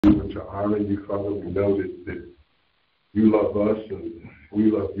you and to honor you, Father. We know that you love us and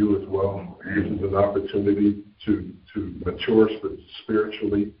we love you as well. This is an opportunity to mature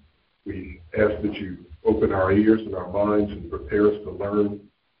spiritually. We ask that you open our ears and our minds and prepare us to learn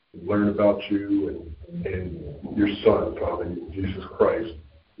about you and your Son, Father, Jesus Christ,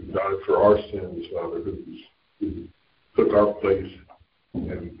 who died for our sins, Father, who took our place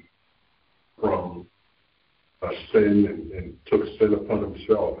and from sin and took sin upon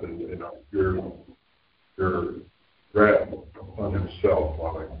himself and your wrath upon himself,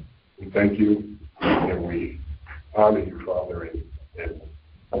 Father. We thank you and we honor you, Father, and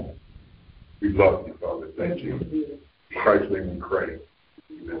we love you, Father. Thank you. In Christ's name we pray.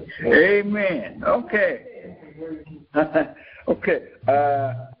 Amen. Okay. Okay.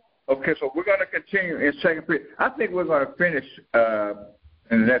 So we're going to continue in 2 Peter. I think we're going to finish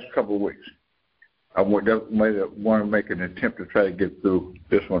in the next couple of weeks. I want to make an attempt to try to get through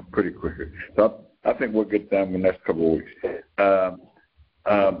this one pretty quickly. So I think we'll get done in the next couple of weeks.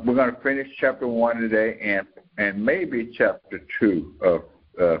 We're going to finish chapter 1 today and maybe chapter 2 of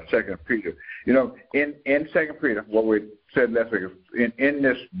 2 Peter. You know, in 2 Peter, what we said last week, in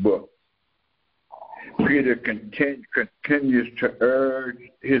this book, Peter continues to urge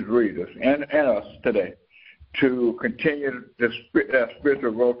his readers and us today to continue the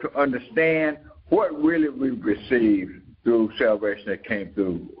spiritual growth, to understand what really we've received through salvation that came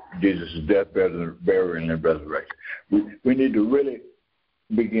through Jesus' death, burial, and resurrection. We need to really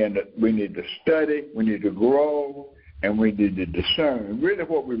we need to study, we need to grow, and we need to discern really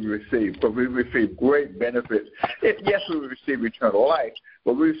what we receive, because we receive great benefits. Yes, we receive eternal life,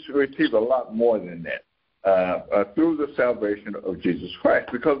 but we receive a lot more than that through the salvation of Jesus Christ,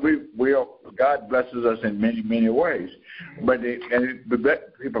 because God blesses us in many, many ways. But He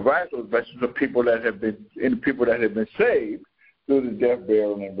provides those blessings to people that have been saved through the death,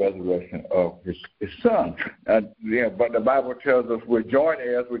 burial, and resurrection of His Son. But the Bible tells us we're joint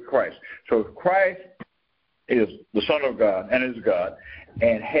heirs with Christ. So Christ is the Son of God and is God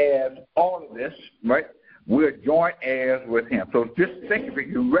and has all of this, right? We're joint heirs with Him. So just think, if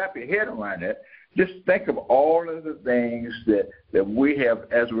you can wrap your head around that, just think of all of the things that we have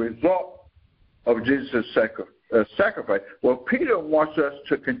as a result of Jesus' sacrifice. Well, Peter wants us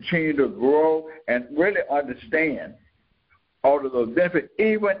to continue to grow and really understand all of those benefits,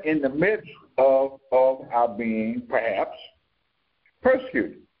 even in the midst of our being perhaps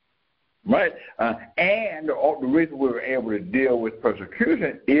persecuted. Right? And the reason we were able to deal with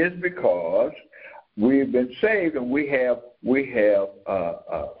persecution is because we've been saved and we have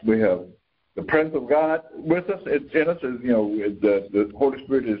the presence of God with us. It's in us. The Holy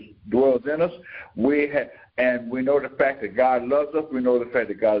Spirit dwells in us. And we know the fact that God loves us. We know the fact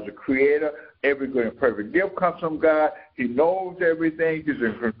that God is a creator. Every good and perfect gift comes from God. He knows everything. He's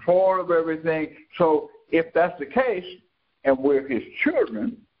in control of everything. So if that's the case, and we're His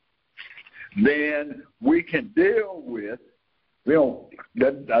children, then we can deal with, I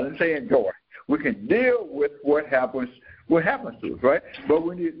didn't say enjoy, we can deal with what happens to us, right?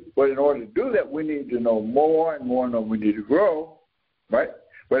 But in order to do that, we need to know more and more, and we need to grow, right?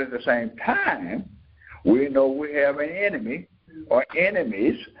 But at the same time, we know we have an enemy or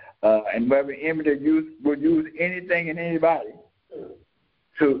enemies, and we have an enemy that will use anything and anybody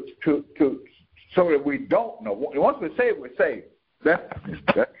so that we don't know. Once we're saved, that's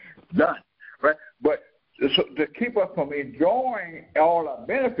done. Right? But to keep us from enjoying all our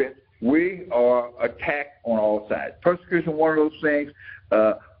benefits, we are attacked on all sides. Persecution is one of those things.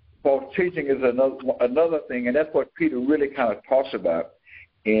 False teaching is another thing, and that's what Peter really kind of talks about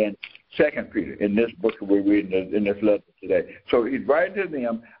in 2 Peter, in this book that we're reading in this letter today. So he's writing to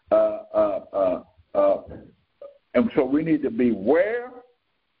them, and so we need to beware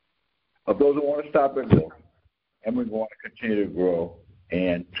of those who want to stop and grow, and we want to continue to grow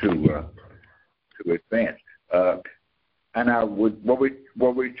and to advance. And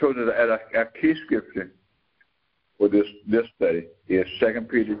what we chose as our key scripture for this study is 2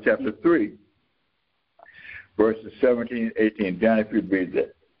 Peter chapter 3, verses 17 and 18. John, if you read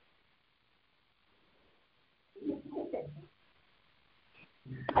that.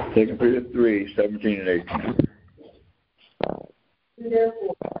 Second Peter 3, 17 and 18.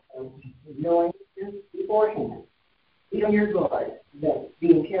 Therefore, knowing this beforehand, be on your guard, that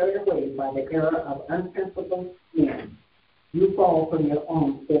being carried away by the error of unprincipled men, you fall from your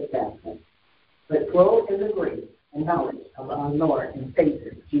own steadfastness, but grow in the grace and knowledge of our Lord and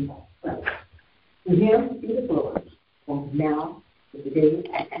Savior Jesus Christ. To Him be the glory from now to the day of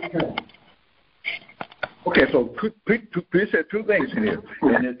eternity. Okay, so Peter said two things in here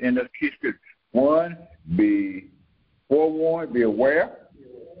in the key scripture. One, be forewarned, be aware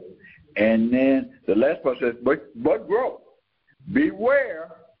And then the last part says, but grow.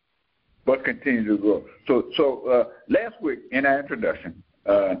 Beware, but continue to grow. So last week in our introduction,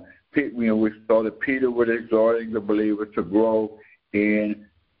 we saw that Peter was exhorting the believers to grow in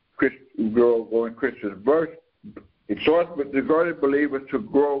Christian virtue. Exhorted believers to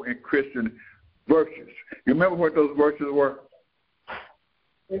grow in Christian virtues. You remember what those virtues were?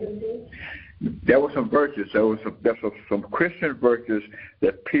 There were some virtues. There were some Christian virtues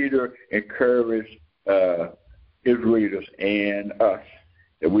that Peter encouraged his readers and us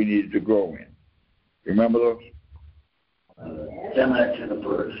that we needed to grow in. Remember those? Similar to the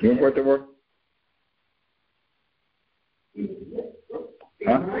verse. You remember what they were?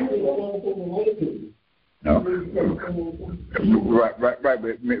 Huh? No. Right. But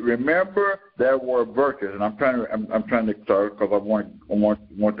remember, there were virtues, and I'm trying to start because I want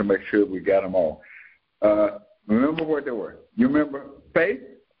to make sure we got them all. Remember what they were. You remember faith?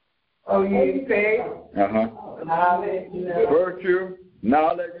 Oh, you faith. Knowledge. Virtue,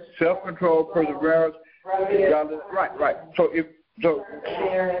 knowledge, self-control, perseverance. Right. So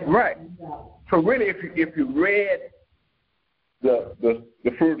really, if you read the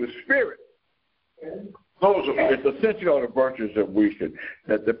fruit of the Spirit, it's essentially all the virtues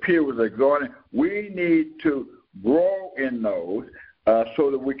that the Peter was exhorting. We need to grow in those so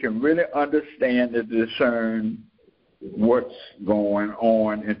that we can really understand and discern what's going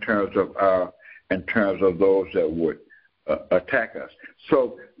on in terms of those that would attack us.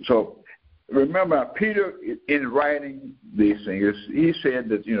 So remember, Peter, in writing these things, he said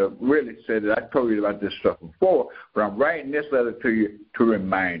that, really said that I told you about this stuff before, but I'm writing this letter to you to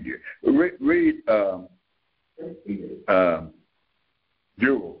remind you. Read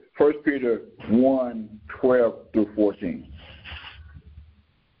Jewel, 1 Peter 1:12 through 14.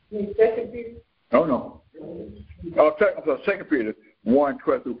 No. 2 Peter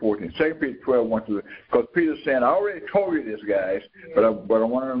 1:12 through 14. 2 Peter 12:1 through, because Peter's saying, I already told you this, guys, but I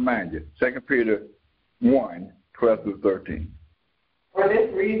want to remind you. 2 Peter 1:12 through 13. For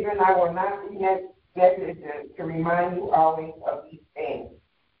this reason, I will not be negligent to remind you always of these things,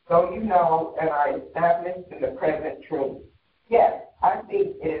 though you know and are established in the present truth. Yes, I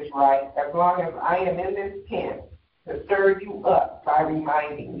think it is right, as long as I am in this tent, to stir you up by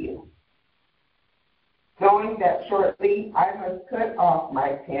reminding you, knowing that shortly I must cut off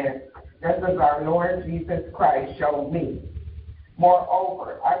my tent, just as our Lord Jesus Christ showed me.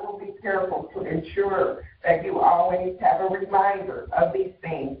 Moreover, I will be careful to ensure that you always have a reminder of these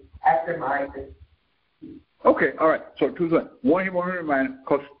things after my defeat. Okay, all right. So two things. One, he wanted to remind,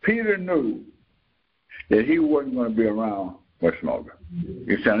 because Peter knew that he wasn't going to be around much longer.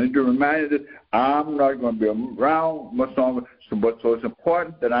 He said, I need to remind you that I'm not going to be around much longer. So it's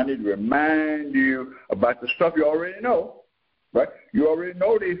important that I need to remind you about the stuff you already know, right? You already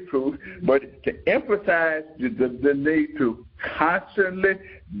know these truths, but to emphasize the need to constantly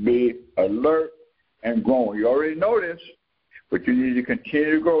be alert and growing. You already know this, but you need to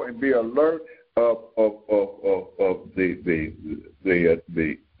continue to grow and be alert of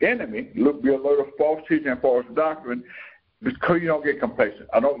the enemy. Be alert of false teaching and false doctrine, because you don't get complacent.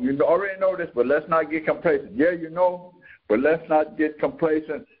 You already know this, but let's not get complacent. Yeah, you know, but let's not get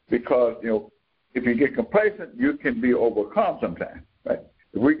complacent, because if you get complacent, you can be overcome sometimes, right?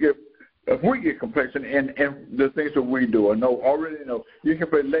 If we get complacent in the things that we do, already know, you can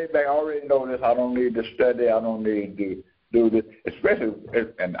lay back. I already know this. I don't need to study. I don't need to do this. Especially,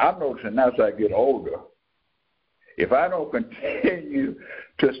 and I'm noticing now as I get older, if I don't continue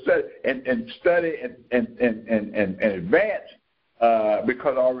to study and advance,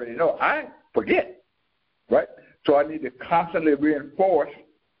 because I already know, I forget, right? So I need to constantly reinforce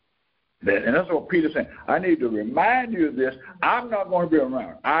that. And that's what Peter's saying. I need to remind you of this. I'm not going to be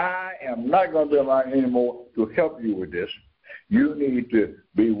around. I am not going to be around anymore to help you with this. You need to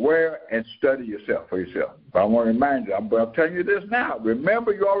beware and study yourself for yourself. But I want to remind you, I'm telling you this now.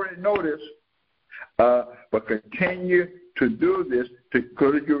 Remember, you already know this, but continue to do this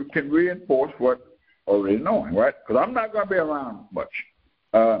because you can reinforce what already knowing, right? Because I'm not going to be around much.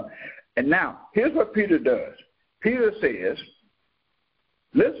 And now, here's what Peter does. Peter says,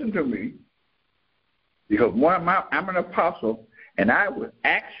 listen to me, because I'm an apostle, and I was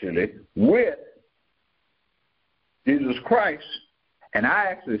actually with Jesus Christ, and I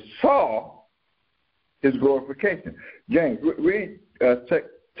actually saw his glorification. James, read 2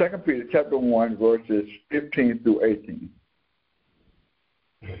 Peter chapter 1, verses 15 through 18.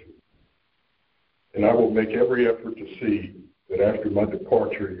 And I will make every effort to see that after my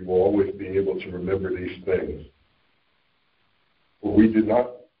departure you will always be able to remember these things. For we did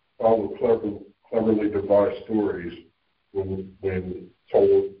not follow cleverly devised stories when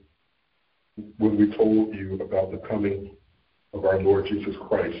told when we told you about the coming of our Lord Jesus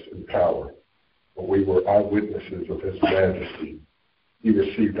Christ in power, when we were eyewitnesses of his majesty. He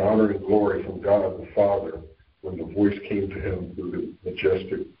received honor and glory from God the Father when the voice came to him through the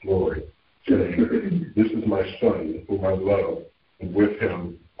majestic glory, saying, "This is my Son, whom I love, and with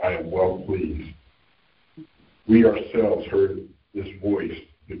him I am well pleased." We ourselves heard this voice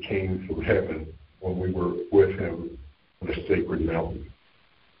that came from heaven when we were with him on the sacred mountain.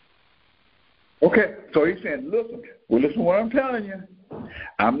 Okay, so he's saying, listen to what I'm telling you.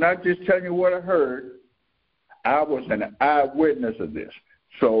 I'm not just telling you what I heard. I was an eyewitness of this.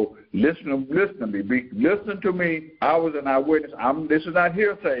 So listen to me. Listen to me. I was an eyewitness. This is not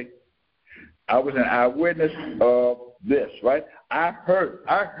hearsay. I was an eyewitness of this, right? I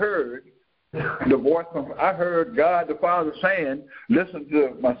heard the voice I heard God the Father saying, listen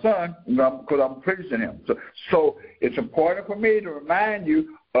to my Son, because I'm pleasing him. So it's important for me to remind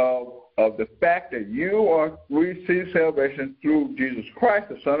you of the fact that you receive salvation through Jesus Christ,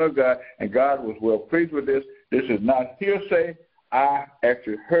 the Son of God, and God was well pleased with this. This is not hearsay. I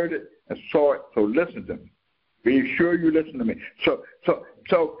actually heard it and saw it, so listen to me. Be sure you listen to me. So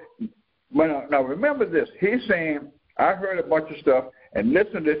now remember this. He's saying, I heard a bunch of stuff, and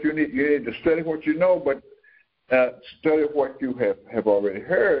listen to this. You need to study what you know, but study what you have already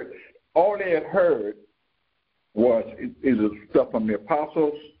heard. All they had heard was either stuff from the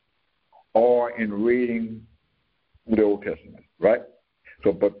apostles or in reading the Old Testament, right?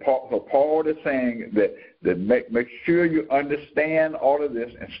 So Paul is saying that make sure you understand all of this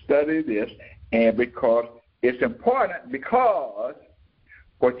and study this, and because it's important, because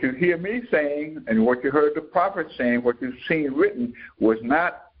what you hear me saying and what you heard the prophet saying, what you've seen written, was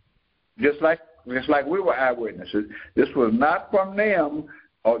not just like we were eyewitnesses. This was not from them,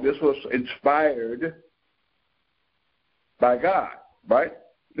 or this was inspired by God, right?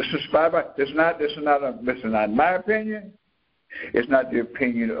 This is inspired by. This is not my opinion. It's not the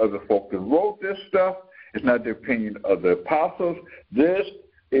opinion of the folk that wrote this stuff. It's not the opinion of the apostles. This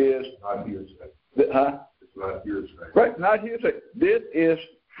is not hearsay. It's not hearsay. Right, not hearsay. This is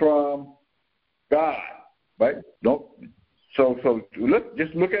from God, right? So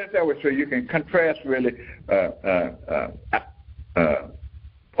just look at it that way, so you can contrast really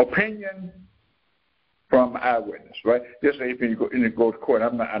opinion from eyewitness, right? Just say if you go to court,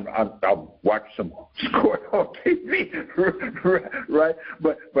 I'll watch some court on TV, right?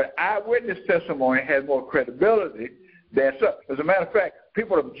 But eyewitness testimony has more credibility than such. As a matter of fact,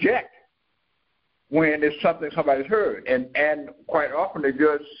 people object when it's something somebody's heard, and quite often the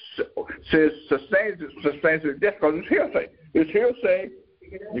judge says sustains it just because it's hearsay. It's hearsay.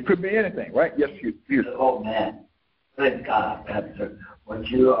 It could be anything, right? Yes, you. Oh man, thank God, Pastor, what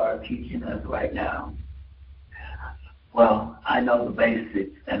you are teaching us right now. Well, I know the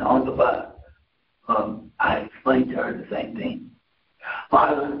basics, and on the bus, I explained to her the same thing.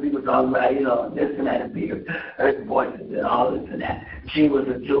 Father, people talking about, this and that, and Peter, her voices and all this and that. She was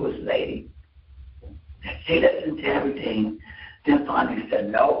a Jewish lady. She listened to everything. Then finally said,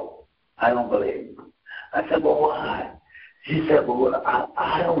 no, I don't believe. I said, well, why? She said, well,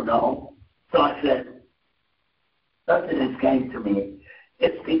 I don't know. So I said, something that came to me.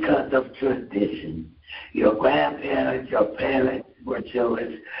 It's because of tradition. Your grandparents, your parents were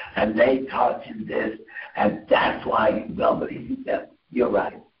Jewish, and they taught you this, and that's why you don't believe them. You're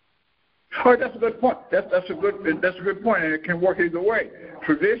right. Oh, that's a good point. That's a good point, and it can work either way.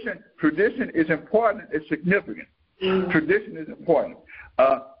 Tradition is important. It's significant. Tradition is important.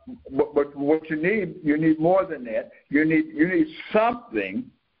 But what you need more than that. You need something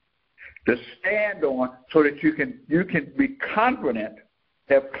to stand on so that you can be confident,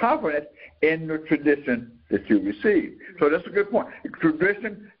 have confidence in the tradition that you receive. So that's a good point.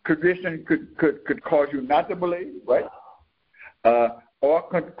 Tradition could cause you not to believe, right? Or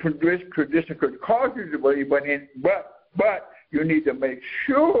tradition could cause you to believe, but you need to make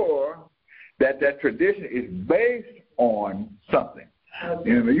sure that tradition is based on something.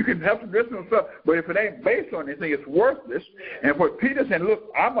 You can have traditional stuff, but if it ain't based on anything, it's worthless. And what Peter said,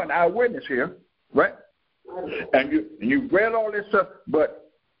 look, I'm an eyewitness here, right? And you read all this stuff, but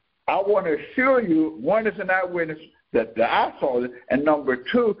I want to assure you, one, is an eyewitness that I saw it, and number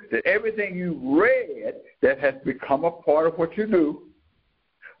two, that everything you read that has become a part of what you do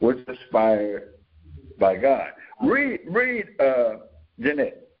was inspired by God. Read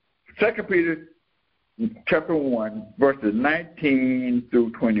Jeanette, 2 Peter chapter 1, verses 19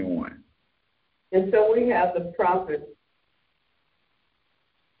 through 21. And so we have the prophet.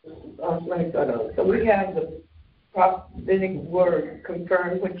 So we have the prophetic word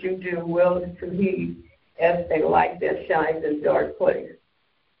confirm what you do, willing to heed as a light that shines in dark place.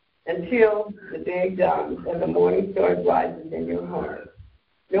 until the day dawns and the morning star rises in your heart,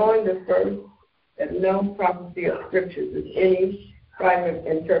 knowing the first that no prophecy of scriptures is any private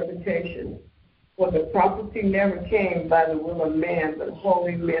interpretation. For the prophecy never came by the will of man, but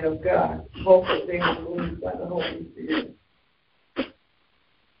holy men of God, both as they were moved by the Holy Spirit.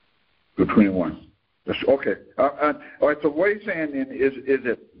 21. Okay. All right, so what he's saying then is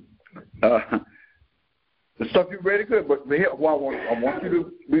that the stuff you read is good, but here, I want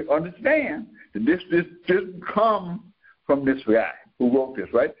you to understand that this didn't come from this guy who wrote this,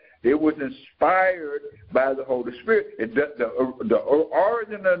 right? It was inspired by the Holy Spirit. The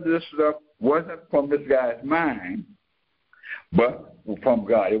origin of this stuff wasn't from this guy's mind, but from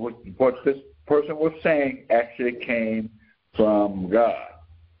God. It was what this person was saying actually came from God,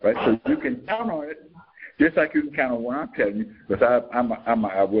 right? So you can count on it, just like you can count on what I'm telling you, because I'm an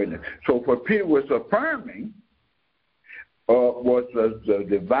eyewitness. So what Peter was affirming was the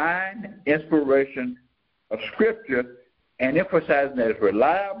divine inspiration of Scripture, and emphasizing that it's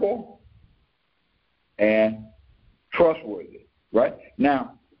reliable and trustworthy, right?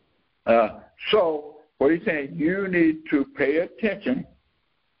 Now, so what he's saying, you need to pay attention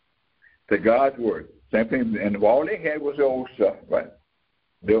to God's Word. Same thing, and all they had was the old stuff, right?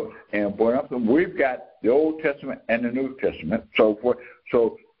 And we've got the Old Testament and the New Testament. So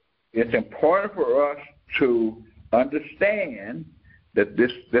it's important for us to understand that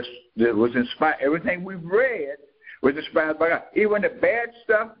this was inspired. Everything we've read was inspired by God. Even the bad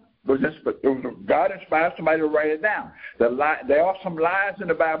stuff God inspired somebody to write it down. There are some lies in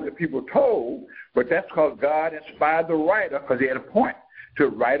the Bible that people told, but that's because God inspired the writer, because he had a point to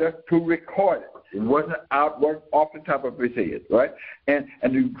writer to record it. It wasn't outward off the top of his head, right? And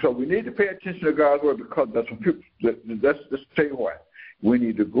so we need to pay attention to God's word, because that's what people. Let's tell you what, we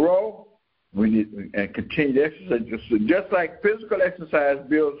need to grow. We need and continue to exercise. Just like physical exercise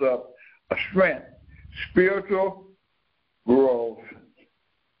builds up a strength, spiritual growth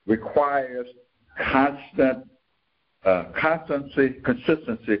requires constancy,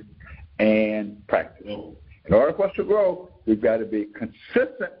 consistency, and practice. In order for us to grow, we've got to be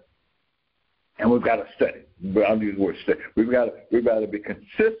consistent, and we've got to study. I'll use the word study. We've got to be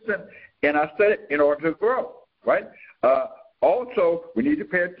consistent in our study in order to grow, right? Also, we need to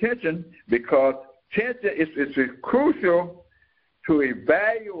pay attention, because attention is crucial to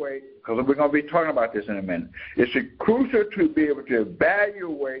evaluate, because we're going to be talking about this in a minute. It's crucial to be able to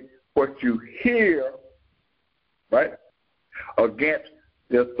evaluate what you hear, right, against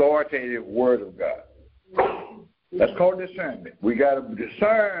the authoritative Word of God. That's called discernment. We got to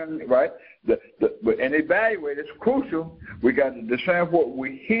discern, right, and evaluate. It's crucial. We got to discern what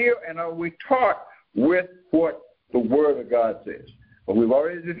we hear and are we taught with what the Word of God says. But we've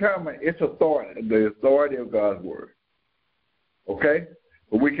already determined its authority, the authority of God's Word. Okay?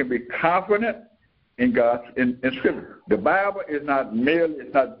 But we can be confident in God's in Scripture. The Bible is not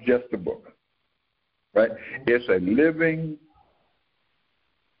just a book, right? It's a living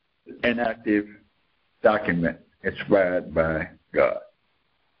and active document inspired by God.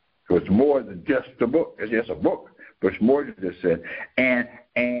 So it's more than just a book. It's just a book, but it's more than just that. And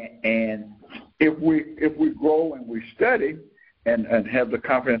if we grow and we study and have the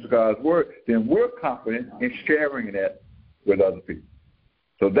confidence of God's Word, then we're confident in sharing that with other people.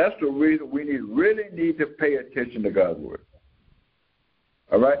 So that's the reason we really need to pay attention to God's Word.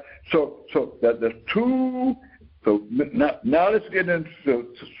 All right? So there's two. So now let's get into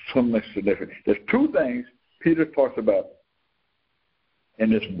something significant. There's two things Peter talks about in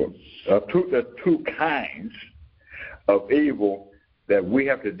this book. There's two kinds of evil that we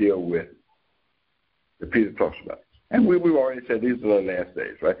have to deal with that Peter talks about. And we've already said these are the last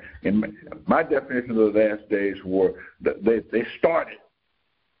days, right? And my definition of the last days were that they started,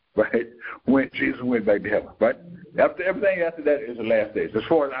 right, when Jesus went back to heaven, right? Everything after that is the last days, as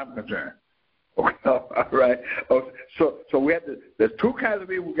far as I'm concerned. Okay, all right. So we have to. There's two kinds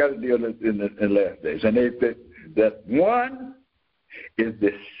of evil we got to deal with in the last days, and that one is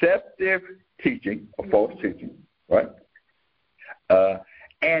deceptive teaching or false teaching, right?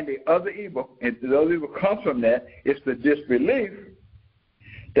 And the other evil comes from that. It's the disbelief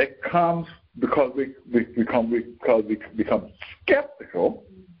that comes because we become skeptical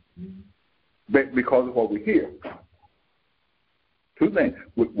because of what we hear. Two things: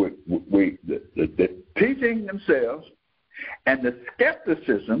 the teaching themselves, and the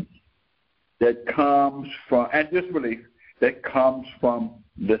skepticism that comes from, and disbelief that comes from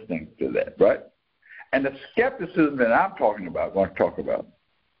listening to that, right? And the skepticism that I'm talking about, going to talk about,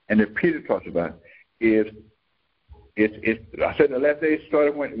 and that Peter talks about, is I said the last day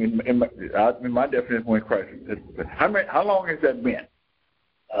started when in my definition when Christ. How long has that been?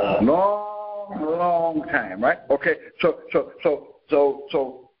 long time, right? Okay, so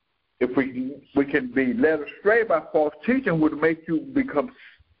if we can be led astray by false teaching, would make you become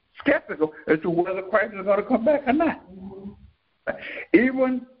skeptical as to whether Christ is going to come back or not.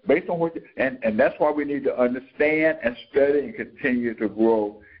 Even based on what, and that's why we need to understand and study and continue to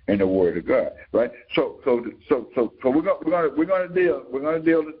grow in the Word of God, right? So we're going to deal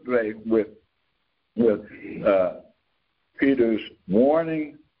today with Peter's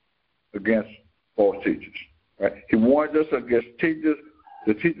warning against false teachers, right? He warns us against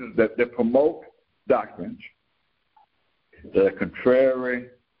the teachers that promote doctrines that are contrary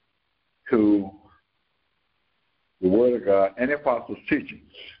to the Word of God and the Apostles'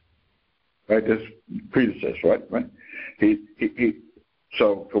 teachings, right? This Peter says, right?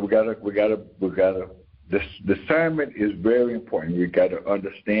 So we gotta. This discernment is very important. We got to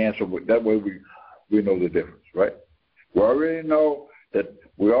understand, so that way we know the difference, right? We already know that.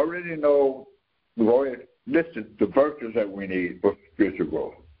 We've already listed the virtues that we need for spiritual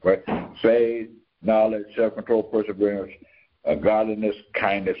growth, right? Faith, knowledge, self-control, perseverance, godliness,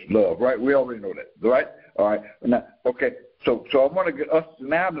 kindness, love, right? We already know that, right? All right. Now, okay. So I want to get us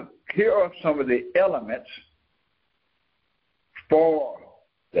now to here are some of the elements for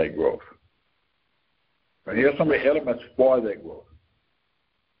that growth. And here are some of the elements for that growth.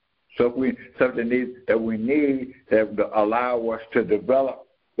 So something that we need that allow us to develop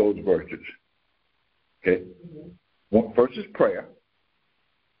those virtues. Okay. First is prayer.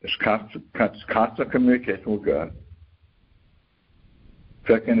 It's constant communication with God.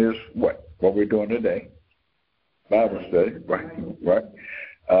 Second is what we're doing today. Bible study, right? Because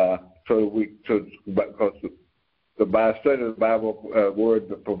by study of the Bible word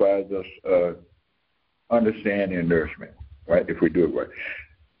that provides us understanding and nourishment, right? If we do it right.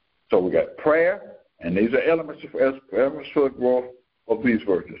 So we got prayer, and these are elements for the growth of these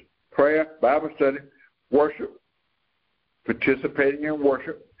virtues. Prayer, Bible study, worship, participating in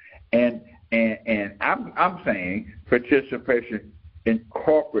worship, and I'm saying participation in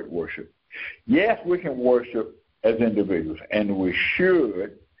corporate worship. Yes, we can worship as individuals, and we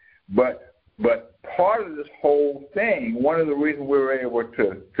should, but part of this whole thing, one of the reasons we were able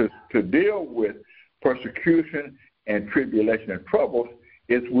to deal with persecution and tribulation and troubles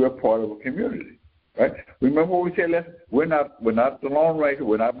is we're part of a community, right? Remember what we said last? We're not the Lone Ranger.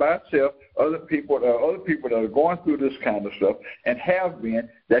 We're not by ourselves. Other people that are going through this kind of stuff and have been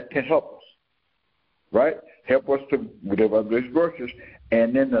that can help us, right? Help us to develop these virtues.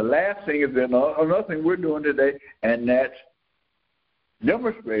 And then the last thing is another thing we're doing today, and that's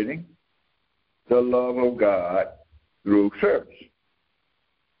demonstrating the love of God through service.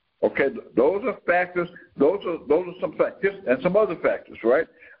 Okay, those are factors. Those are some factors and some other factors, right?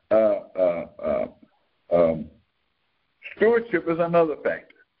 Stewardship is another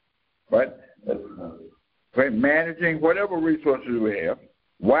factor, right? Right? Managing whatever resources we have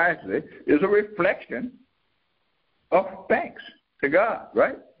wisely is a reflection of thanks to God,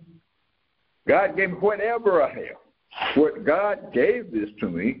 right? God gave me whatever I have. What God gave this to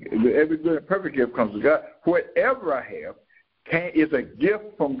me, every good and perfect gift comes to God. Whatever I have is a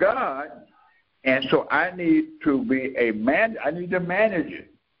gift from God, and so I need to be I need to manage it.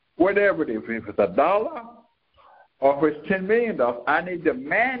 Whatever it is, if it's $1 or if it's $10 million, I need to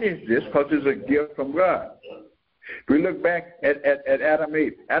manage this because it's a gift from God. If we look back at Adam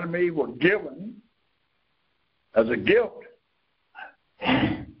and Eve were given as a gift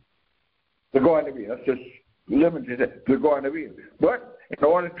the Garden of Eden. That's just limited to the Garden of Eden. But in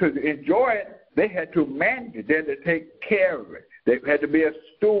order to enjoy it, they had to manage it. They had to take care of it. They had to be a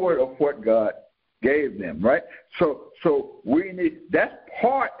steward of what God gave them, right? So we need that's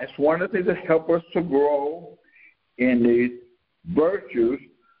one of the things that help us to grow in these virtues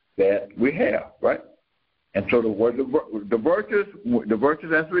that we have, right? And so the virtues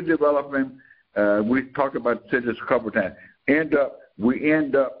as we develop them, we talked about this a couple of times. We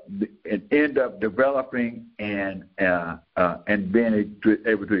end up developing and being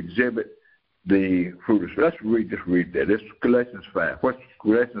able to exhibit the fruit of spirit. Let's just read that. It's Galatians 5. What's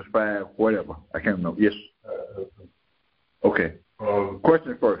Galatians 5? Whatever. I can't remember. Yes. Okay.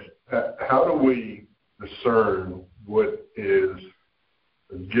 Question first. How do we discern what is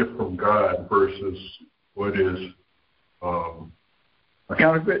a gift from God versus what is a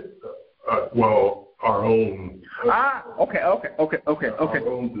counterfeit? Our own. Okay. Our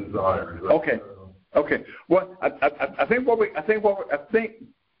own desires. Okay. Well, I think what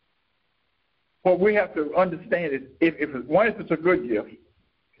we have to understand is if it's a good gift,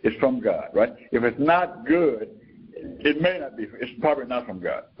 it's from God, right? If it's not good, it may not be. It's probably not from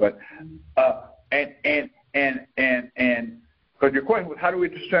God, but Because your question was, how do we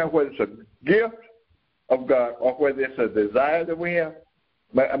discern whether it's a gift of God or whether it's a desire that we have?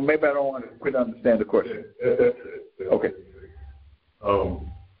 Maybe I don't want to quite understand the question. That's it. Okay.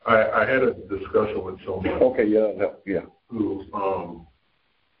 I had a discussion with someone. Okay, yeah. Who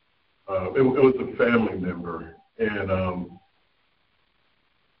it was a family member, and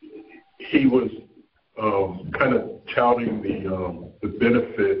he was kind of touting the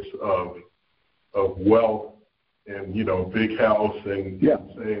benefits of wealth and big house and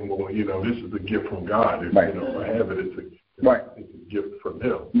saying, well, this is a gift from God. If if I have it, it's a gift from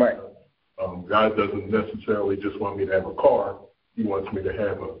Him. Right. God doesn't necessarily just want me to have a car. He wants me to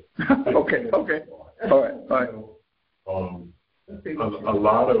have a okay. All right. A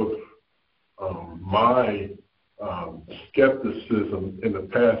lot of my skepticism in the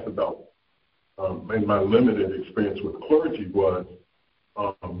past about in my limited experience with clergy was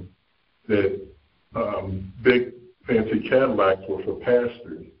that big fancy Cadillacs were for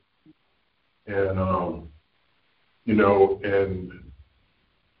pastors, and and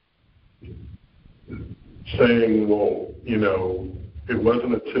saying, well, it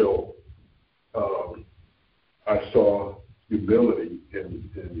wasn't until I saw humility in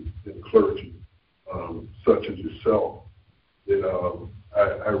clergy, such as yourself, that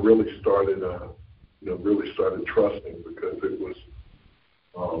I really started, trusting, because it was,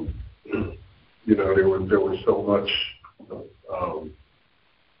 there was so much,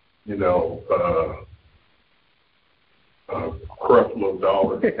 corrupt little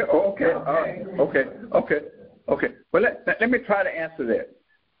dollars. Okay. All right. Okay. Well, let me try to answer that.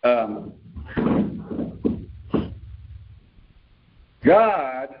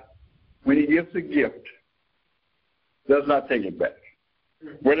 God, when He gives a gift, does not take it back,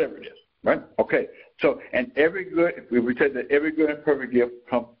 whatever it is, right? Okay. So, and we say that every good and perfect gift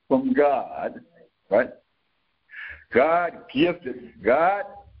comes from God, right? God gives it. God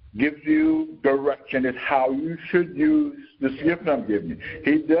gives you direction as how you should use this gift I'm giving you.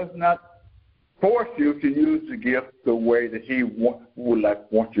 He does not force you to use the gift the way that He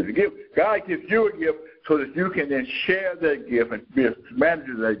wants you to give. God gives you a gift so that you can then share that gift and be a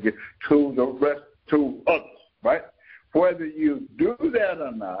manager of that gift to others, right? Whether you do that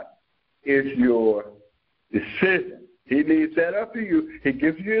or not is your decision. He leaves that up to you. He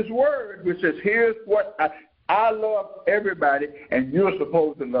gives you His word, which says, here's what I love everybody, and you're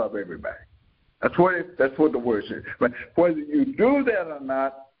supposed to love everybody. That's what the word says. But whether you do that or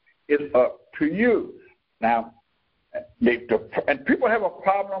not is up to you. Now, and people have a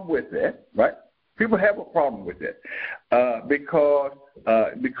problem with that, right? People have a problem with it because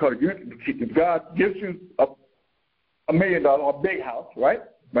God gives you $1 million, a big house, right?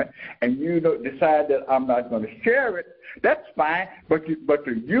 And you decide that I'm not going to share it. That's fine, but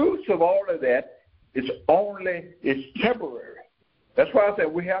the use of all of that is temporary. That's why I said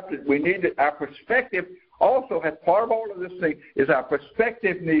we need our perspective. Also, as part of all of this thing, is our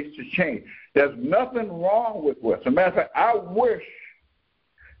perspective needs to change. There's nothing wrong with wealth. As a matter of fact, I wish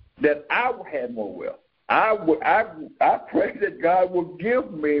that I had more wealth. I pray that God will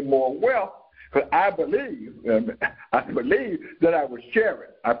give me more wealth, because I believe that I would share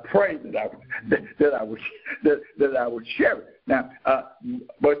it. I pray that I would share it. Now,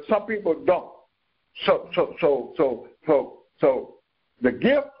 but some people don't. So the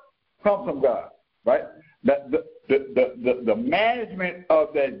gift comes from God, right? The management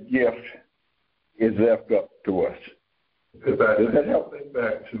of that gift is left up to us. Does that help? Think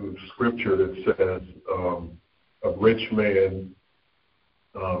back to scripture that says a rich man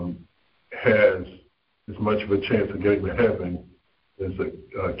has as much of a chance of getting to heaven as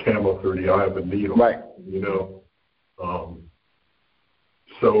a camel through the eye of a needle. Right.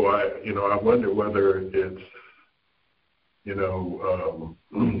 So I wonder whether it's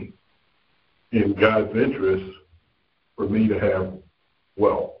in God's interest for me to have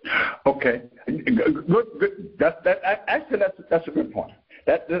wealth. Okay, good. That's a good point.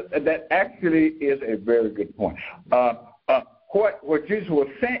 That actually is a very good point. What Jesus was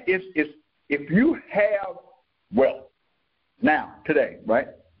saying is if you have wealth now, today, right?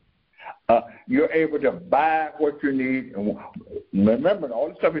 You're able to buy what you need. And remember, all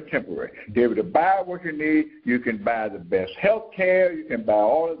this stuff is temporary. You're able to buy what you need. You can buy the best health care. You can buy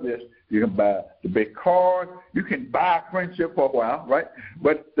all of this. You can buy the big cars. You can buy friendship for a while, right?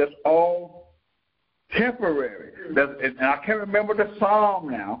 But that's all temporary. And I can't remember the psalm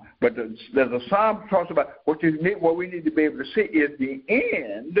now, but there's a psalm that talks about what we need to be able to see is the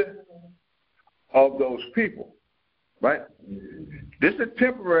end of those people, right? This is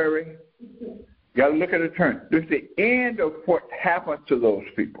temporary. You got to look at the turn. This is the end of what happens to those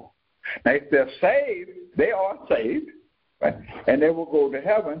people. Now, if they're saved, they are saved, right? And they will go to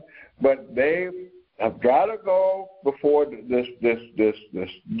heaven, but they have got to go before this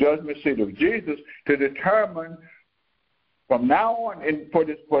judgment seat of Jesus to determine from now on and for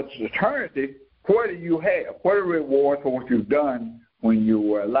this eternity, what do you have? What are the rewards for what you've done when you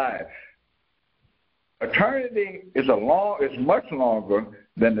were alive? Eternity is much longer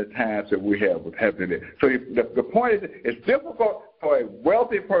than the times that we have today. So the point is, it's difficult for a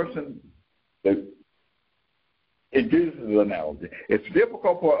wealthy person, in Jesus' analogy, it's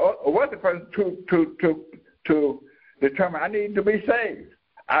difficult for a wealthy person to determine, I need to be saved.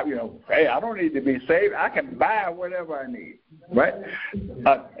 I don't need to be saved. I can buy whatever I need, right? And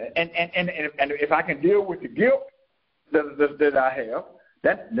if I can deal with the guilt that I have,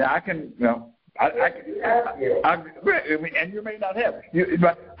 then I can, and you may not have it,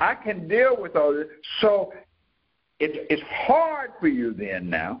 but I can deal with all this. So it's hard for you then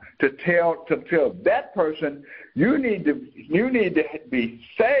now to tell that person you need to be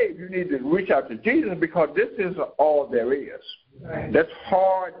saved. You need to reach out to Jesus because this is all there is. Right. That's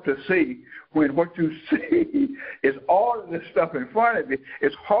hard to see when what you see is all of this stuff in front of you.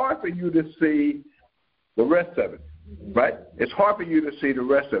 It's hard for you to see the rest of it. Right? It's hard for you to see the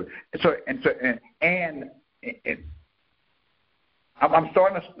rest of it. I'm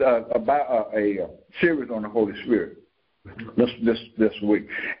starting about a series on the Holy Spirit this week,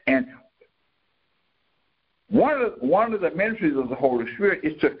 and one of the ministries of the Holy Spirit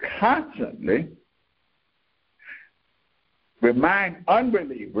is to constantly remind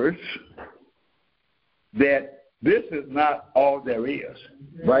unbelievers that this is not all there is,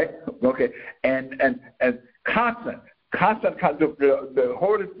 right? Okay, and constant. The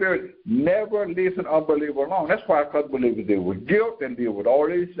Holy Spirit never leaves an unbeliever alone. That's why unbelievers deal with guilt and deal with all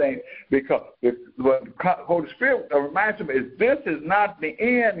these things, because the Holy Spirit reminds them is this is not the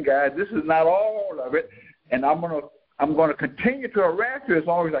end, guys. This is not all of it, and I'm gonna continue to harass you as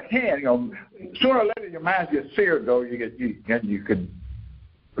long as I can. Sooner or later your mind gets seared, though. You can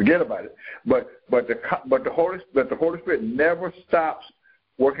forget about it. But the Holy Spirit never stops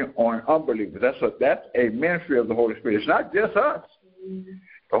working on unbelievers. That's a ministry of the Holy Spirit. It's not just us.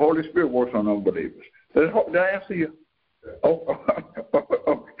 The Holy Spirit works on unbelievers. Did I answer you? Oh,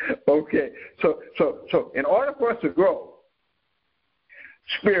 okay. So in order for us to grow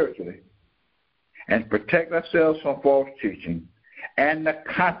spiritually and protect ourselves from false teaching and the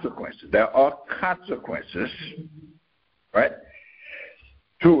consequences, there are consequences, right,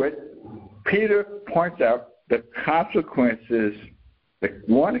 to it, Peter points out the consequences,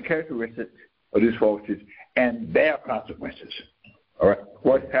 one of the characteristics of these false teachers and their consequences. All right,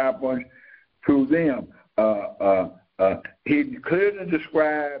 what happens to them? He clearly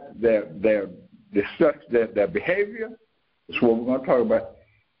described their behavior. That's what we're going to talk about,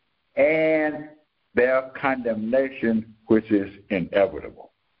 and their condemnation, which is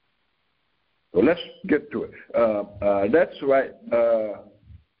inevitable. So let's get to it. That's right,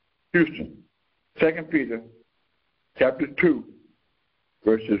 Houston. 2 Peter, chapter 2.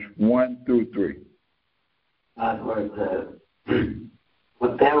 Verses 1 through 3. God's word says,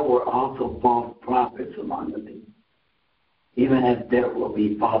 but there were also false prophets among the people, even as there will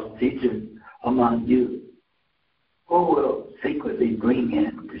be false teachers among you, who will secretly bring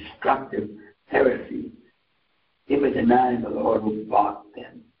in destructive heresies, even denying the Lord who bought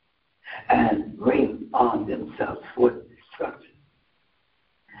them, and bring on themselves swift destruction.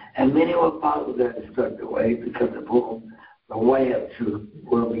 And many will follow their destructive ways, because of whom the way of truth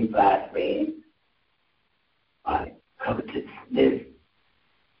will be blasphemed by covetousness.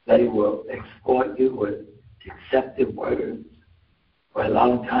 They will exploit you with deceptive words. For a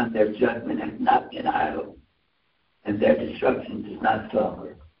long time their judgment has not been idle, and their destruction does not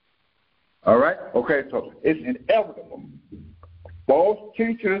slumber. All right? Okay, so it's inevitable. False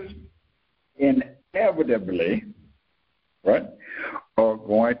teachers inevitably, right, are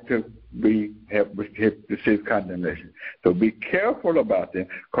going to have received condemnation. So be careful about them,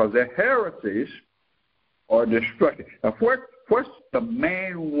 because their heresies are destructive. Now, what's the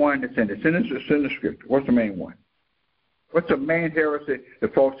main one that's in it? It's in the scripture. What's the main one? What's the main heresy the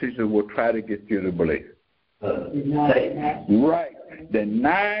false teachers will try to get you to believe? Right.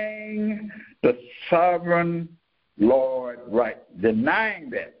 Denying the sovereign Lord. Right. Denying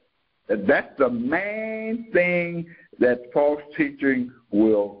that. That's the main thing that false teaching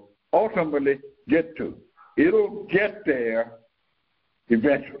will ultimately get to. It'll get there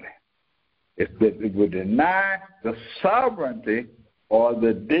eventually. It will deny the sovereignty or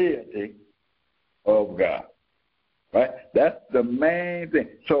the deity of God. Right? That's the main thing.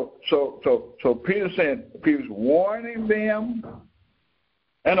 So Peter's warning them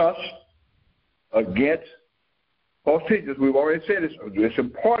and us against false teachers, we've already said it's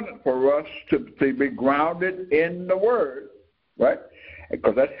important for us to be grounded in the Word, right?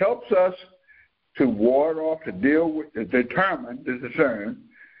 Because that helps us to ward off, to deal with, to determine, to discern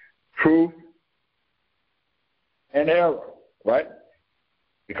truth and error, right?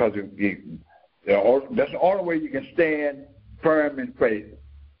 Because that's the only way you can stand firm in faith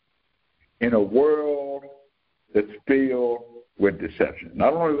in a world that's filled with deception.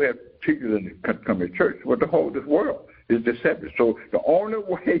 Not only do we have teachers in the coming church, but the whole this world is deceptive. So the only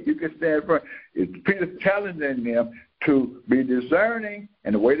way you can stand firm is Peter challenging them to be discerning,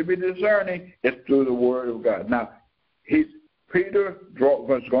 and the way to be discerning is through the Word of God. Now, Peter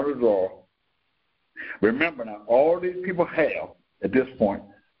was going to draw. Remember now, all these people have at this point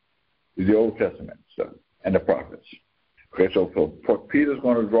is the Old Testament stuff and the prophets. Okay, so Peter's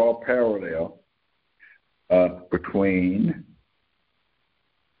going to draw a parallel between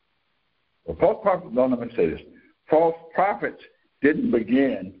false prophets. No, let me say this: false prophets didn't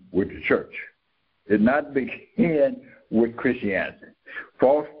begin with the church. Did not begin with Christianity.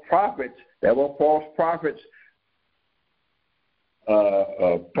 False prophets, there were false prophets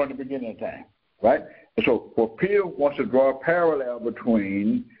from the beginning of time, right? And so Peter wants to draw a parallel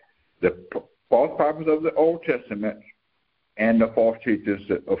between the false prophets of the Old Testament and the false teachers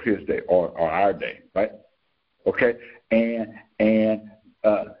of his day or our day, right? Okay, and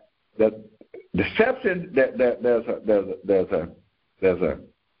the deception there's a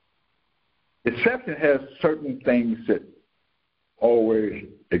deception has certain things that always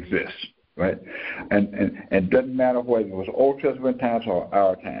exist, right? And it doesn't matter whether it was Old Testament times or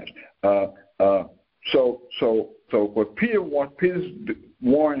our times. So what Peter's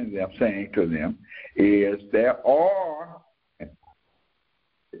warning them, saying to them, is there are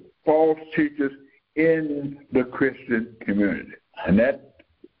false teachers in the Christian community, and that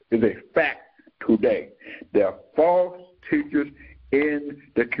is a fact today. There are false teachers in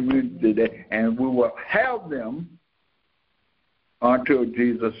the community today, and we will have them until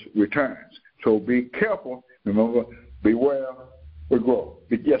Jesus returns. So be careful. Remember, beware, we grow.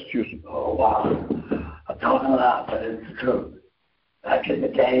 Yes, Houston. Oh, wow. I'm talking a lot, but it's the truth. Back in the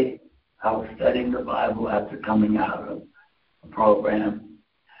day, I was studying the Bible after coming out of a program,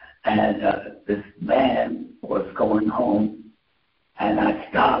 and this man was going home, and I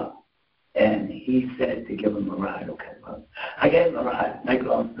stopped, and he said to give him a ride. Okay, well, I gave him a ride. Make a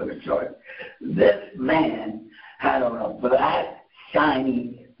long story short, this man had on a black,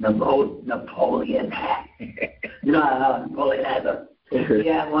 shiny Napoleon hat. You know how Napoleon has a, he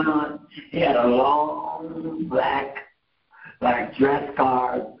had one on, he had a long black dress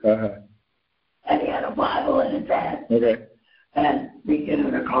card, and he had a Bible in his hand. Okay. And we get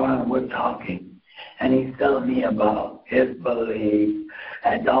in the car and we're talking, and he's telling me about his belief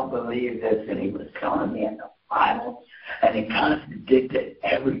and don't believe this, and he was telling me in the Bible, and he contradicted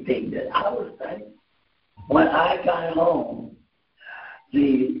everything that I was saying. When I got home,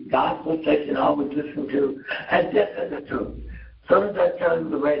 the gospel station I always listen to, and this is the truth. As soon as I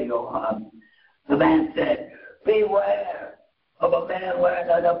turned the radio on, the man said, beware of a man wearing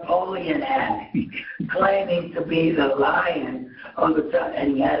a Napoleon hat, claiming to be the lion of the church,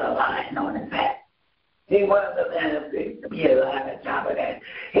 and he had a lion on his hat. He was a man to be a lion on top of that.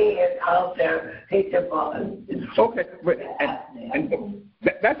 He is out there teaching for us. Okay, but and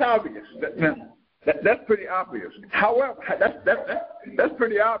that's obvious. That's pretty obvious. However, that's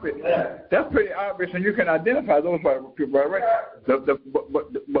pretty obvious. That's pretty obvious, and you can identify those people, right? But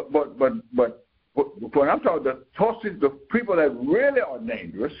when I'm talking the people that really are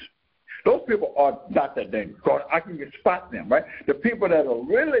dangerous, those people are not that dangerous. Because I can spot them, right? The people that are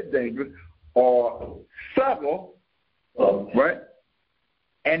really dangerous are subtle, right,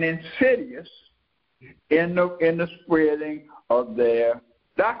 and insidious in the spreading of their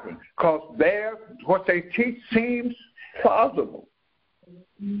doctrine, because what they teach seems plausible.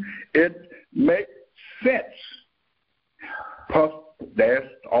 It makes sense, because there's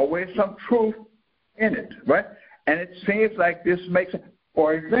always some truth in it, right? And it seems like this makes it.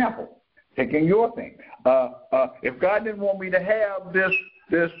 For example, taking your thing, if God didn't want me to have this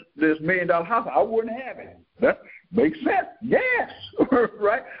 $1 million house, I wouldn't have it. That makes sense. Yes,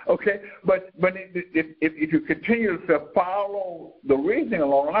 right? Okay, but if you continue to follow the reasoning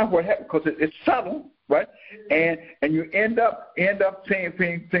along the line, what happens? Because it's subtle, right? And you end up seeing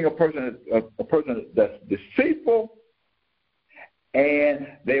a person that's deceitful, and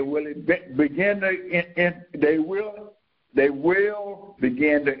they will begin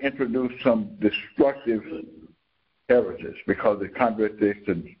to introduce some destructive heresies because it contradicts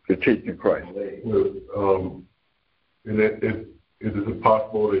the teaching of Christ. And it is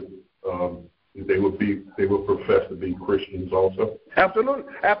possible that they would profess to be Christians also? Absolutely.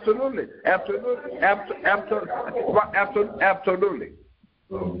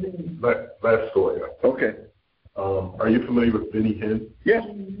 Last story. Okay. Are you familiar with Benny Hinn? Yes.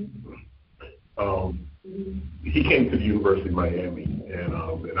 He came to the University of Miami, and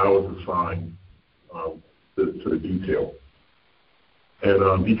I was assigned to the detail.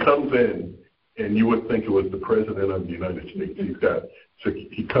 And he comes in, and you would think it was the President of the United States.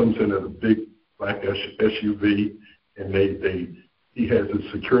 He comes in in a big black SUV, and he has his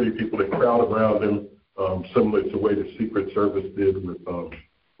security people that crowd around him, similar to the way the Secret Service did with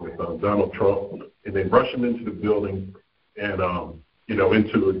Donald Trump, and they rush him into the building, and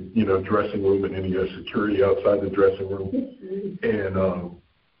into a dressing room, and then he has security outside the dressing room, and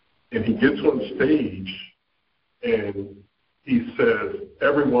he gets on stage, and he says,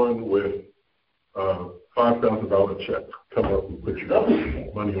 "Everyone with $5,000 check, come up and put your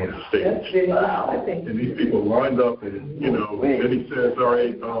money on the stage." And these people lined up, and then he says, "All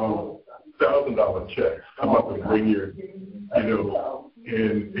right, $1,000 checks, come up and bring your,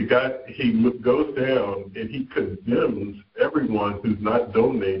 And he goes down and he condemns everyone who's not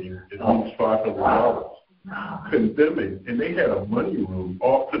donating at least $500, condemning. And they had a money room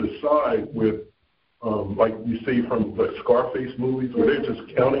off to the side with, like you see from the Scarface movies, where they're just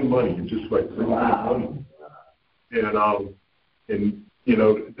counting money and just like bringing money. And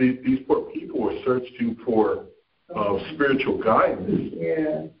these poor people were searching for spiritual guidance.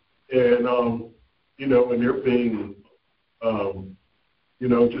 Yeah. And and they're being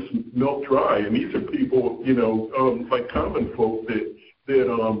just milk dry. And these are people, like common folk that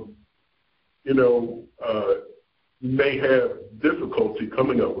may have difficulty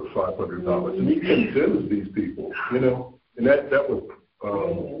coming up with $500. And he condemns these people, and that was,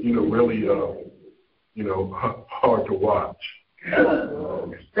 really, hard to watch.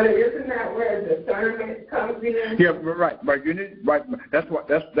 But isn't that where discernment comes in? Yeah, right. You need right. That's why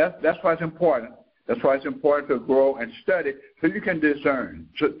it's important. That's why it's important to grow and study, so you can discern.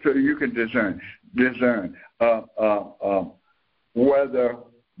 So you can discern whether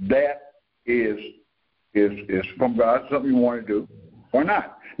that is from God, something you want to do, or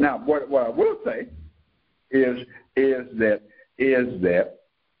not. Now, what I will say is that if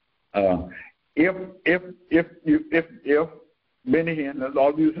Benny Hinn,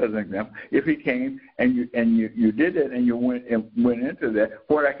 I'll use as an example, if he came and you did it and you went into that,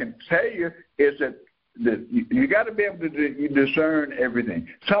 what I can tell you is that you got to be able to discern everything.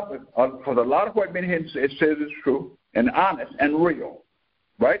 Because a lot of what Benny Hinn says is true and honest and real,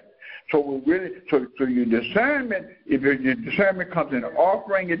 right? So your discernment, if your discernment comes in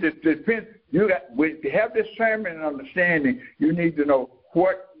offering, it just depends. To have discernment and understanding, you need to know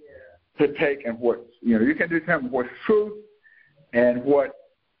what to take and what you can determine what's truth and what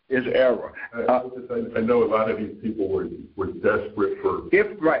is error. I know a lot of these people were desperate for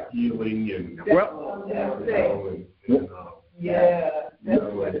healing and that's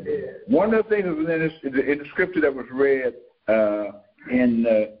what it is. One of the things in the scripture that was read in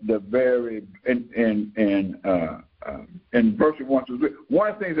verse 1 to 3, one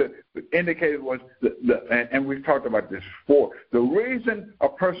of the things that indicated was and we've talked about this before. The reason a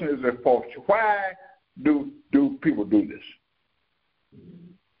person is a false, why do people do this?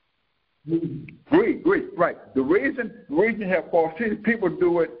 Greed, right. The reason you have false teaching, people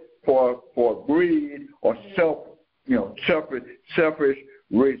do it for greed or selfish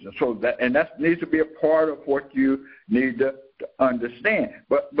reasons. So that needs to be a part of what you need to understand.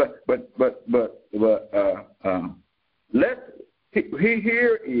 But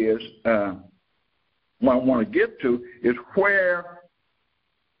here is what I want to get to is where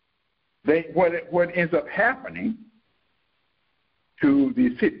what ends up happening to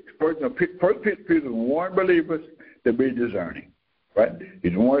these cities. First Peter warned believers to be discerning, right? He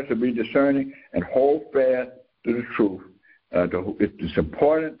wants us to be discerning and hold fast to the truth. It's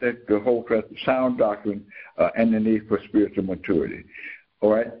important that to hold fast to sound doctrine and the need for spiritual maturity,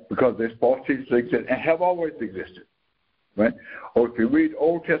 all right? Because there's false teachers that exist and have always existed, right? Or if you read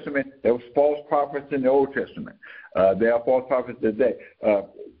Old Testament, there was false prophets in the Old Testament. There are false prophets today.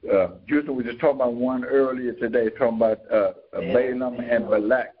 Houston, we just talked about one earlier today, talking about Balaam and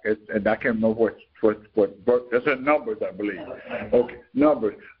Balak, and I can't remember what that's in Numbers, I believe. Okay,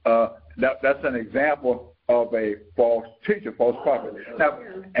 Numbers. That's an example of a false teacher, false prophet. Now,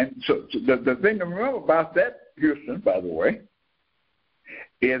 and so the thing to remember about that, Houston, by the way,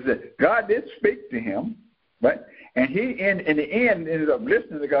 is that God did speak to him, right? And he, in the end, ended up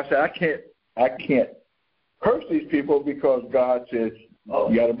listening to God. Said, I can't curse these people because God says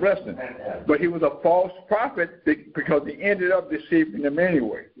You got to bless them. But he was a false prophet because he ended up deceiving them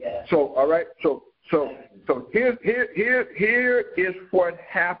anyway. Yeah. So, all right. So here is what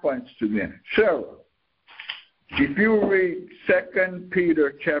happens to them. Sarah, if you read 2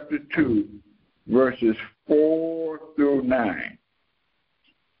 Peter chapter 2, verses 4 through 9.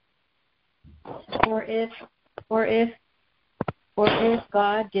 For if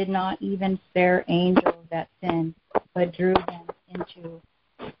God did not even spare angels that sinned, but drew them into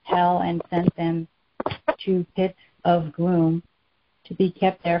hell and sent them to pits of gloom to be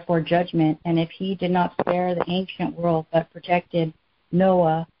kept there for judgment, and if he did not spare the ancient world, but protected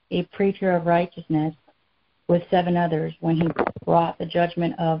Noah, a preacher of righteousness, with 7 others, when he brought the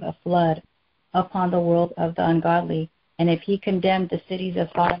judgment of a flood upon the world of the ungodly, and if he condemned the cities of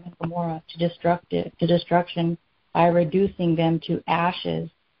Sodom and Gomorrah to destruction by reducing them to ashes,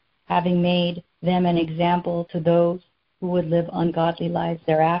 having made them an example to those who would live ungodly lives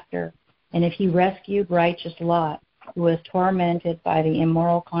thereafter, and if he rescued righteous Lot, who was tormented by the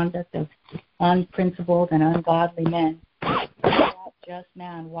immoral conduct of unprincipled and ungodly men, that just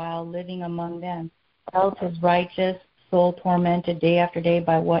man, while living among them, felt his righteous soul tormented day after day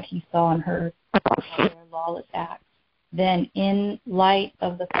by what he saw and heard of their lawless acts. Then, in light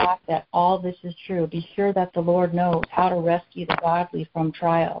of the fact that all this is true, be sure that the Lord knows how to rescue the godly from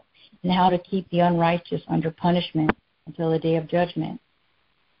trial and how to keep the unrighteous under punishment until the day of judgment.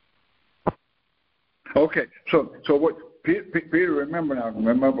 Okay, so what Peter, remember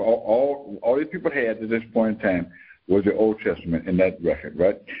all these people had at this point in time was the Old Testament in that record,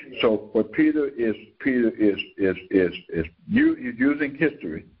 right? So what Peter is using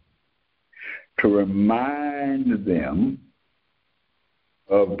history to remind them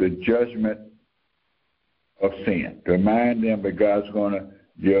of the judgment of sin, to remind them that God's going to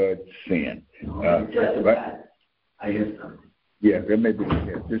judge sin. Right? I hear something. Yeah, it may be.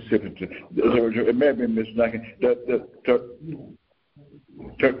 It may have been mistaken.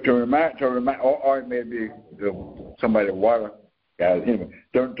 To remind, or it may be somebody water guys. Anyway,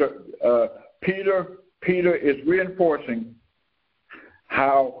 Peter is reinforcing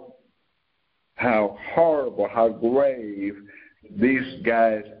how horrible, how grave these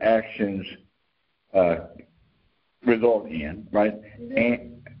guys' actions result in, right?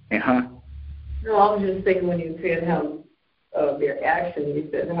 No, I was just thinking when you said how their action, you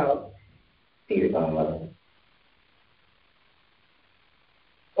said how Peter.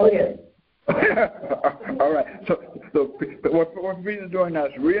 Oh yeah. All right. So what Peter's doing now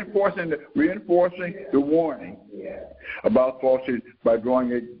is reinforcing the warning about falsehood by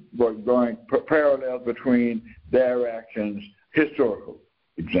drawing parallels between their actions, historical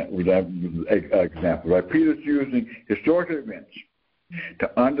example, right? Peter's using historical events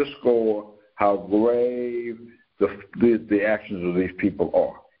to underscore how grave the actions of these people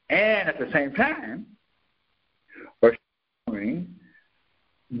are, and at the same time, assuring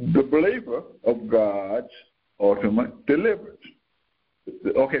the believer of God's ultimate deliverance.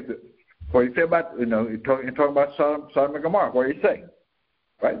 Okay, what you say about, you're talking about Sodom and Gomorrah. What do you say?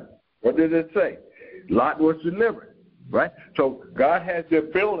 Right? What did it say? Lot was delivered, right? So God has the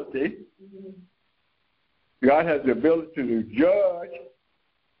ability to judge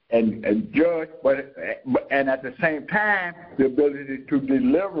and judge, but at the same time, the ability to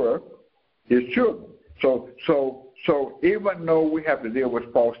deliver his children. So even though we have to deal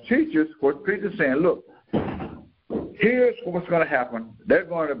with false teachers, what Peter's saying, look, here's what's going to happen. They're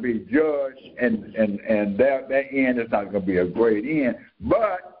going to be judged, and their end is not going to be a great end.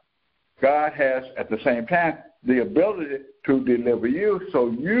 But God has, at the same time, the ability to deliver you.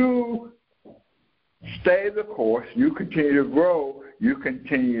 So you stay the course. You continue to grow. You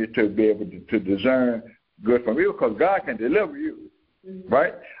continue to be able to discern good from evil, because God can deliver you,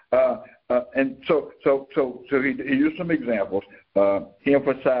 right? And so he used some examples. He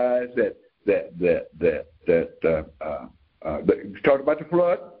emphasized that talked about the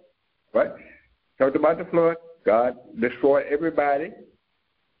flood, right? Talked about the flood. God destroyed everybody.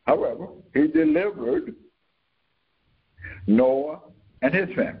 However, he delivered Noah and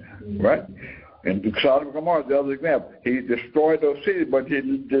his family, right? And Sodom and Gomorrah is the other example. He destroyed those cities, but he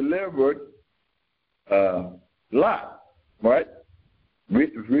delivered Lot, right?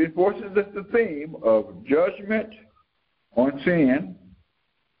 Reinforces the theme of judgment on sin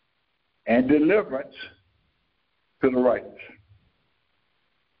and deliverance to the righteous,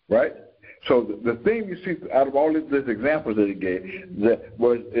 right? So the theme you see out of all these examples that he gave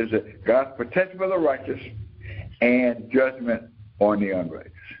is that God's protection for the righteous and judgment on the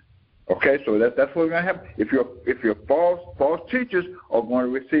unrighteous. Okay, so that's what's going to happen. If your false teachers are going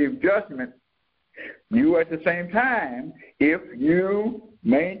to receive judgment You at the same time, if you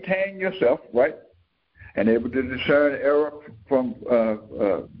maintain yourself, right, and able to discern error from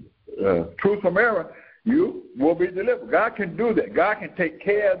truth from error, you will be delivered. God can do that. God can take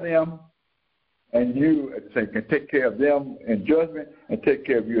care of them, and you at the same can take care of them in judgment and take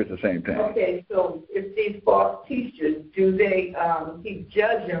care of you at the same time. Okay, so if these false teachers, do they, he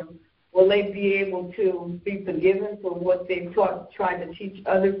judge them? Will they be able to be forgiven for what they taught, trying to teach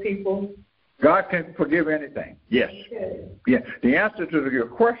other people? God can forgive anything. Yes. Okay. Yeah. The answer to your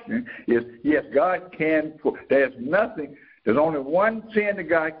question is yes. God can. There's nothing. There's only one sin that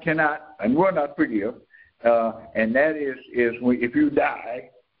God cannot and will not forgive, and that is if you die,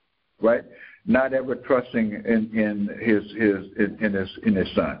 right? Not ever trusting in his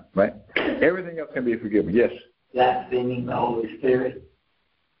Son, right? Everything else can be forgiven. Yes. Blaspheming the Holy Spirit.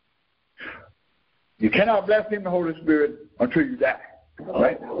 You cannot blaspheme the Holy Spirit until you die.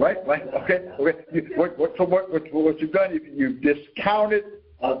 Right. Okay. What you've done is you've discounted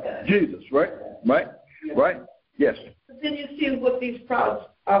Jesus. Right. Yes. But then you see what these false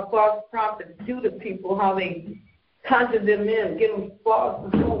prophets do to people, how they conjure them in, give them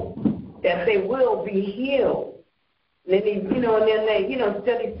false hope that they will be healed. And then and then they,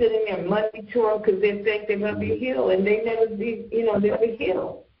 study sitting there money to them because they think they're going to be healed, and they never be, they'll be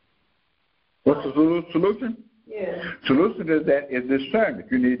healed. What's the solution? Yeah. Solution is discernment.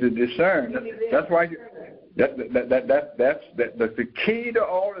 You need to discern. That's why that's the key to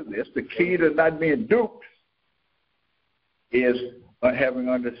all of this. The key to not being duped is having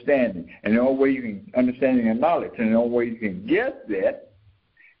understanding, and the only way you can understanding and knowledge, and the only way you can get that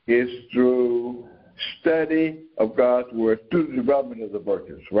is through study of God's word, through the development of the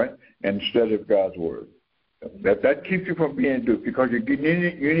virtues, right, and study of God's word. That keeps you from being duped because you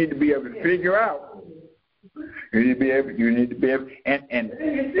need to be able to figure out. You need to be able, and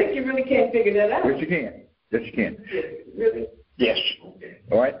you think you really can't figure that out? Yes, you can. Really? Yes.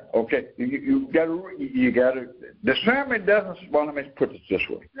 All right. Okay. You gotta. Discernment doesn't. Well, let me put it this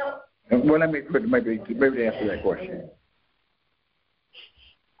way. No. Well, let me put maybe to answer that question.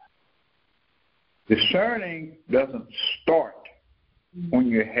 Discerning doesn't start when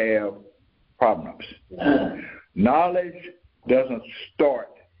you have problems. Knowledge doesn't start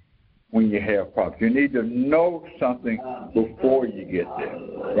when you have problems. You need to know something before you get there.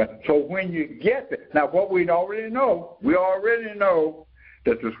 Right? So when you get there, now what we already know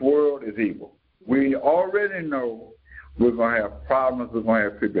that this world is evil. We already know we're going to have problems, we're going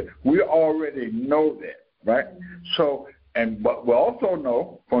to have people. We already know that, right? So, but we also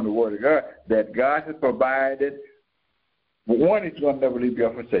know from the Word of God that God has provided, one, He's going to never leave you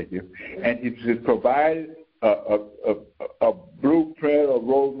or forsake you, and He's provided a blueprint or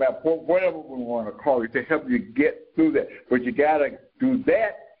roadmap, whatever we want to call it, to help you get through that. But you got to do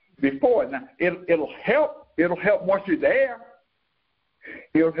that before. Now, it'll help. It'll help once you're there.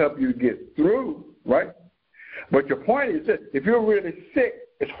 It'll help you get through, right? But your point is that if you're really sick,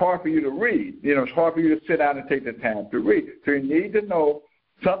 it's hard for you to read. It's hard for you to sit down and take the time to read. So you need to know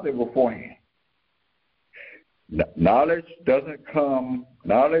something beforehand. Knowledge comes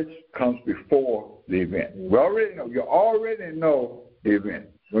before the event. We already know. You already know the event.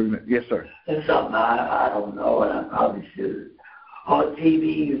 Yes, sir. It's something I don't know, and I probably should. On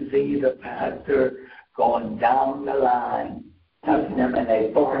TV, you see the pastor going down the line, touching them, and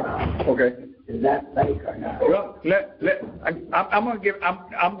they fall out. Okay. Is that fake or not? Well,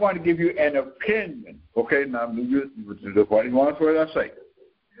 I'm going to give you an opinion. Okay. Now, watch what I say.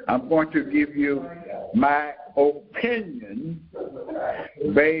 I'm going to give you my opinion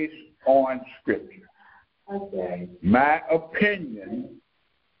based on Scripture. Okay. My opinion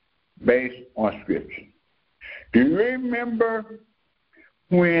based on Scripture. Do you remember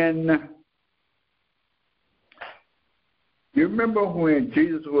when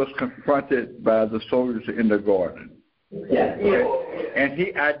Jesus was confronted by the soldiers in the garden? Yeah. And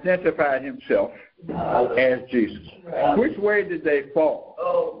he identified himself as Jesus. Which way did they fall?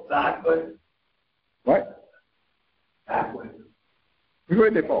 Oh, backwards. Right? Backwards. Which way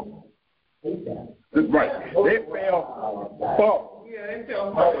did they fall? Right. They fell forward. Yeah, they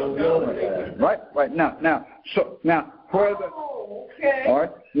fell forward. Right. Now, further. Oh, okay. All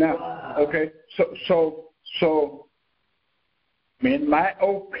right. Now, okay. So, in my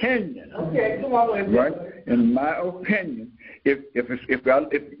opinion. Okay, come on with right? In my opinion, if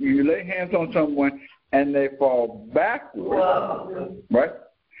you lay hands on someone and they fall backward, right?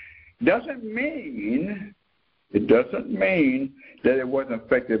 Doesn't mean that it wasn't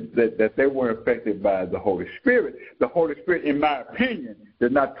affected, that they weren't affected by the Holy Spirit. The Holy Spirit, in my opinion,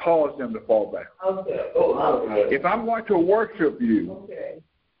 did not cause them to fall back. Okay. If I'm going to worship you,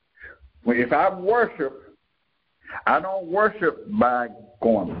 if I worship, I don't worship by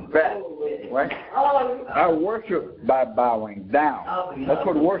going back, right? I worship by bowing down. That's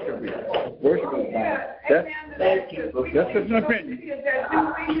what worship is. Worship is bowing. That's just an opinion.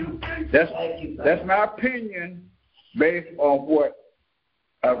 That's my opinion based on what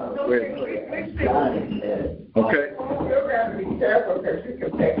I've read. Okay. You're going to be careful because you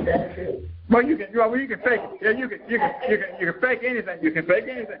can take that too. Well, you can fake it. Yeah, you can fake anything. You can fake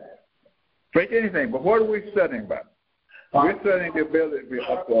anything. Fake anything. But what are we studying about? We're studying the ability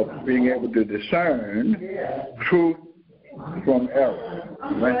of being able to discern truth from error.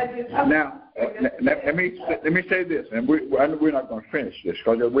 Right? Now, let me say this, and we're not going to finish this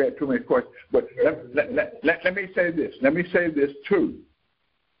because we had too many questions. But let me say this. Let me say this too.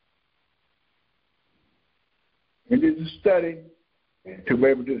 We need to study to be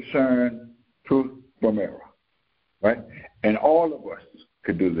able to discern truth from error, right? And all of us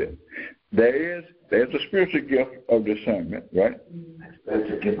could do this. There's a spiritual gift of discernment, right?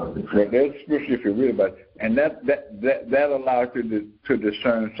 There's a spiritual gift if you read about it, and that allows you to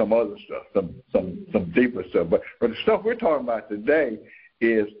discern some other stuff, some deeper stuff. But the stuff we're talking about today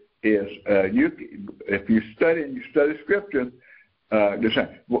is if you study Scripture,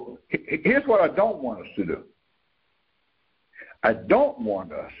 discern. Well, here's what I don't want us to do. I don't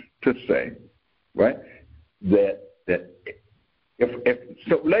want us to say, right, that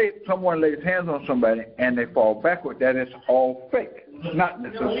if someone lays hands on somebody and they fall backward, that is all fake. Not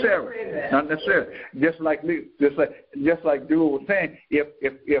necessarily. Not necessarily. Just like Drew was saying, if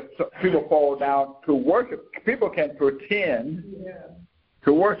people fall down to worship, people can pretend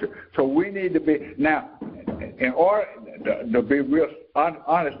to worship. So we need to be now. In order to be real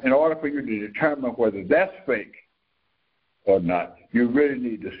honest, in order for you to determine whether that's fake or not, you really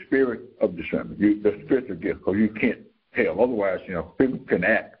need the spirit of discernment, the spiritual gift, because you can't tell. Otherwise, people can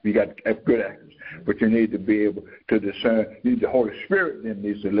act. You got to have good actors, but you need to be able to discern. You need the Holy Spirit then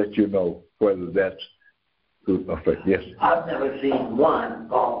needs to let you know whether that's true or fake. Yes. I've never seen one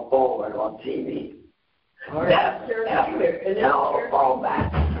fall forward on TV. That's all fall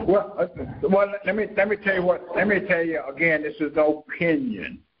back. Well, let me tell you what. Let me tell you again. This is no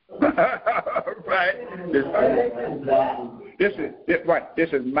opinion. Right. This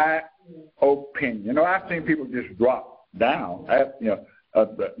is my opinion. I've seen people just drop down. And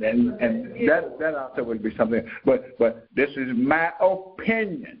that also would be something. But this is my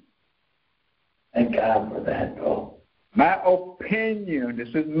opinion. Thank God for that, though. My opinion. This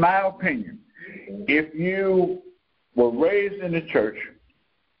is my opinion. If you were raised in the church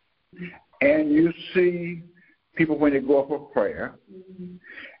and you see people when they go up for prayer,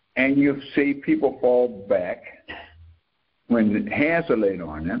 and you see people fall back when the hands are laid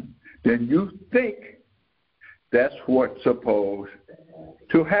on them, then you think that's what's supposed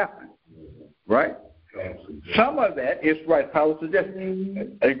to happen, right? Some of that is right. How it's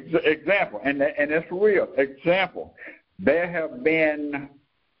suggested. Example, and it's real. Example, there have been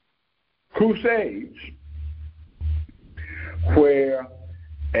crusades where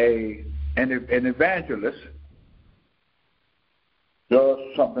an evangelist does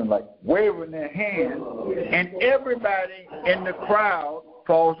something like waving their hand, and everybody in the crowd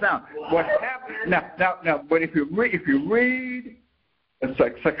falls down. What happens now? But if you read it's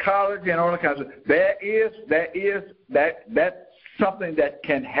like psychology and all that kinds of that's something that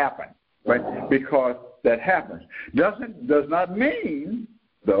can happen, right? Because that happens. Does not mean,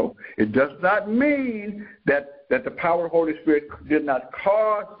 though, it does not mean that the power of the Holy Spirit did not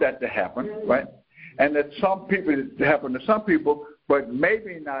cause that to happen, right? And that some people, it happened to some people, but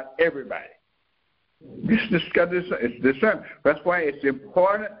maybe not everybody. It's discern. That's why it's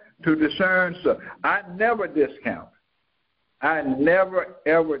important to discern stuff. I never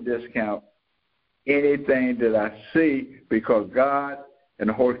ever discount anything that I see, because God and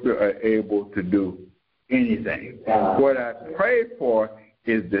the Holy Spirit are able to do anything. What I pray for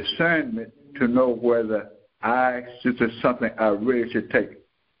is discernment to know whether this is something I really should take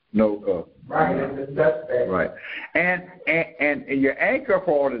note of. Right. And your anchor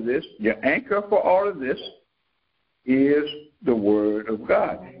for all of this, is the Word of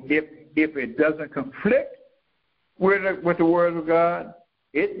God. If it doesn't conflict with the Word of God,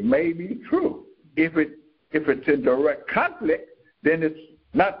 it may be true. If it's in direct conflict, then it's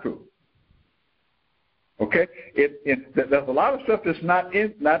not true. Okay? There's a lot of stuff that's not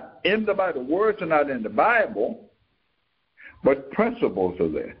in the Bible. The words are not in the Bible, but principles are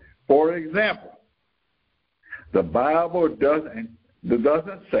there. For example, the Bible doesn't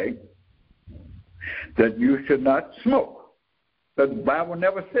say that you should not smoke. The Bible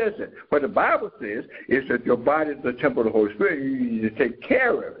never says it. What the Bible says is that your body is the temple of the Holy Spirit. You need to take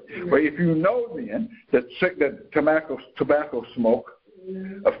care of it. Mm-hmm. But if you know then that tobacco smoke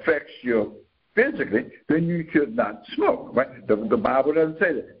affects you physically, then you should not smoke. Right? The Bible doesn't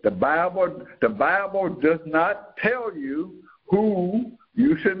say that. The Bible does not tell you who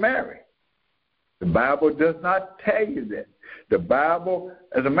you should marry. The Bible does not tell you that. The Bible,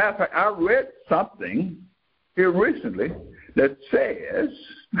 as a matter of fact, I read something here recently that says,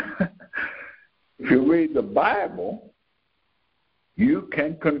 if you read the Bible, you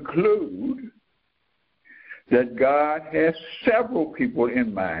can conclude that God has several people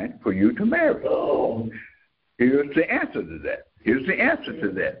in mind for you to marry. Here's the answer to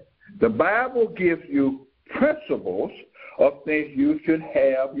that. The Bible gives you principles of things you should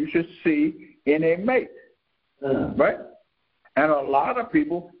see in a mate. Right? And a lot of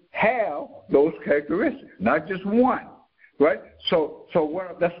people have those characteristics, not just one. Right? So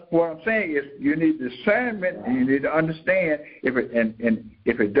that's what I'm saying is you need discernment and you need to understand if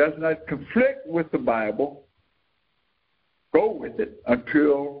it does not conflict with the Bible, go with it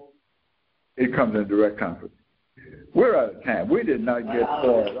until it comes in direct conflict. We're out of time. We did not get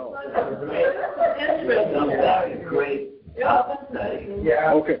far at all. Great.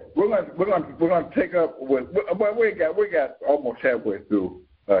 Yeah. Okay. We're going to take up with. Well, we got almost halfway through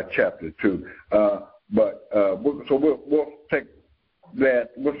chapter 2. We'll take that.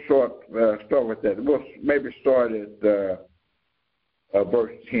 We'll start with that. We'll maybe start at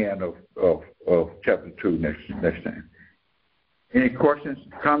verse 10 of chapter 2 next time. Any questions,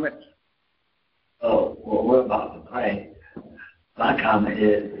 comments? Oh, well, we're about to pray. My comment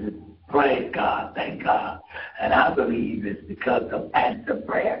is praise God, thank God. And I believe it's because of answered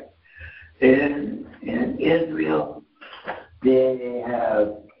prayer. In Israel, they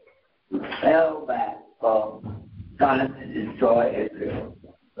have fell back from trying to destroy Israel.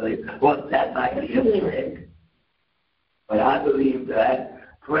 Well, that might be a trick. But I believe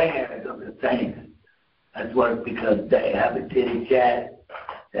that prayers of the saints has worked because they haven't did it yet.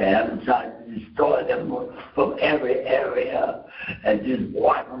 They haven't tried to destroy them from every area and just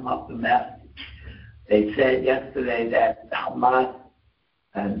wipe them off the map. They said yesterday that Hamas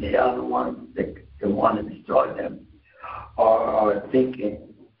and the other ones that want to destroy them are taking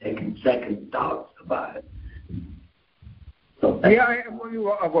second thoughts about it. So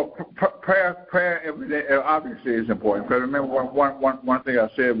prayer every day obviously is important. Because remember, one thing I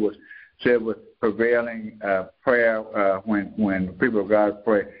said was prevailing prayer when people of God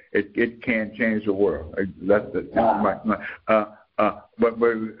pray, it can change the world. That's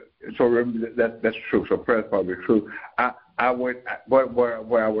so remember that's true. So prayer is probably true. What I would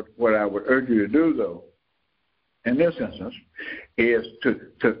urge you to do though, in this instance, is to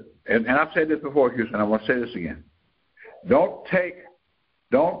and I've said this before, Houston. I want to say this again. Don't take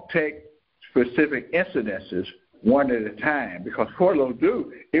specific incidences one at a time, because what it'll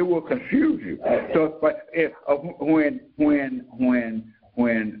do, it will confuse you. So, but when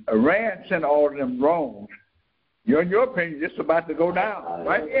Iran sent all of them drones, in your opinion, it's about to go down,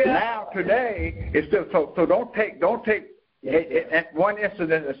 right? Now today, it's still so. Don't take one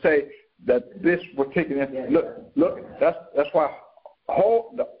incident and say that this particular incident. Look. That's why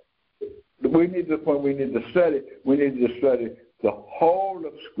we need to study. We need to study the whole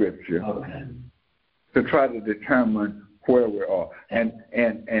of Scripture. Okay. To try to determine where we are. And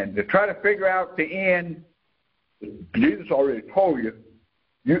to try to figure out the end, Jesus already told you,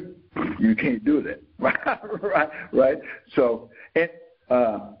 you can't do that. right? So,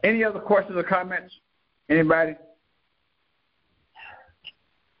 any other questions or comments? Anybody?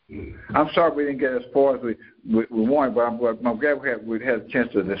 I'm sorry we didn't get as far as we wanted, but I'm glad we had a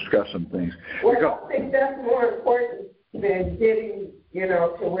chance to discuss some things. Well, I think that's more important than getting,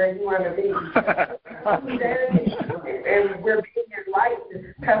 to where you want to be. And we're being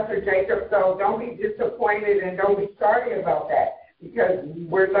enlightened, Pastor Jacob, so don't be disappointed and don't be sorry about that, because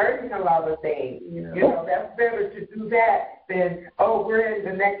we're learning a lot of things. That's better to do that than, we're in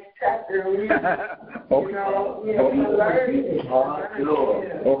the next chapter. We're learning.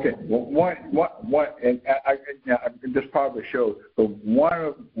 Okay. Well, and this probably shows, but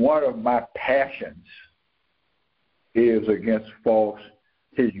one of my passions is against false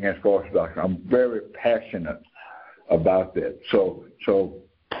teaching, against false doctrine. I'm very passionate about that. So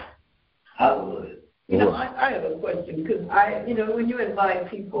I would. I have a question, because when you invite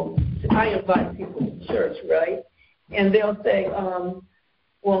people, I invite people to church, right? And they'll say,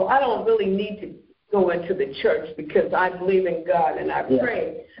 well, I don't really need to go into the church because I believe in God and I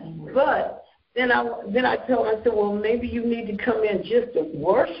pray. But then I tell them, I said, well, maybe you need to come in just to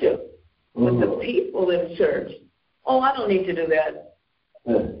worship with the people in church. Oh, I don't need to do that.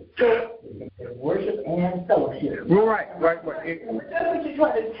 So, Worship and fellowship. Right. that's what you're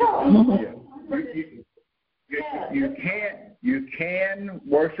trying to tell me. You can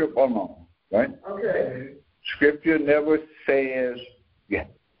worship alone, right? Okay. Scripture never says you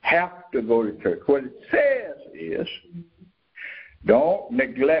have to go to church. What it says is don't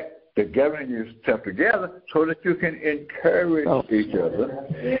neglect to gathering yourself together so that you can encourage each other.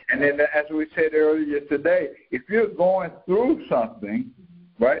 And then, as we said earlier today, if you're going through something,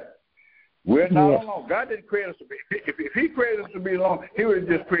 right, we're not alone. God didn't create us to be. If He created us to be alone, He would have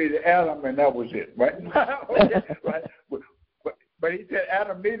just created Adam and that was it, right? Right. But He said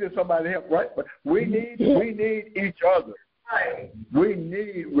Adam needed somebody else, right? But we need each other. Right. We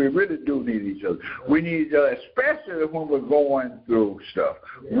really do need each other. We need each other, especially when we're going through stuff.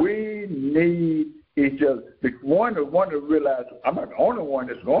 We need each other. One to realize I'm not the only one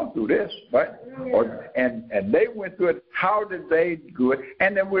that's going through this, right? And they went through it. How did they do it?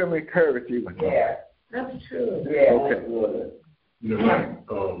 And then we'll encourage you. Yeah, that's true. Yeah. Okay. You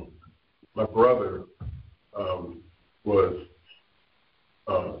know, my brother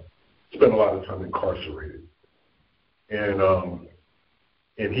spent a lot of time incarcerated.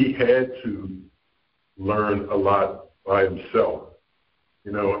 And he had to learn a lot by himself,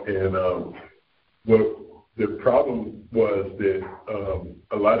 you know. And what the problem was that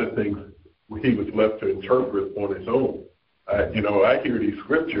a lot of things he was left to interpret on his own. I hear these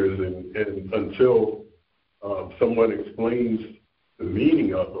scriptures, and until someone explains the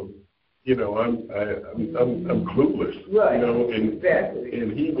meaning of them, you know, I'm clueless. Right. You know, and exactly.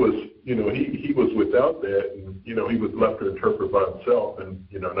 And he was, you know, he was without that, and you know, he was left to interpret by himself, and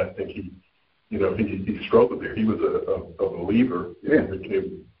you know, and I think he struggled there. He was a believer, and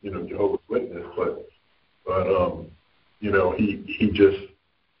became, you know, Jehovah's Witness, but you know, he just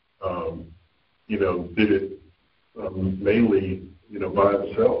you know, did it mainly, you know, by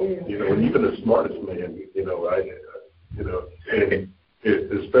himself. You know, and even the smartest man, you know, and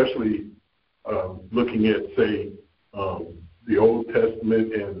especially looking at, say, the Old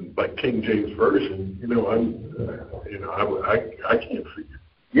Testament and like King James Version, you know, I can't figure.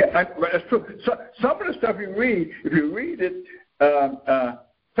 Yeah, that's true. So, some of the stuff you read, if you read it,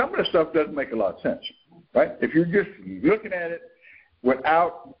 some of the stuff doesn't make a lot of sense, right? If you're just looking at it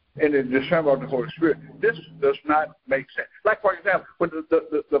without any discernment of the Holy Spirit, this does not make sense. Like, for example, when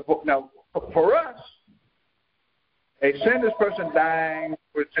the book, now, for us, a sinless person dying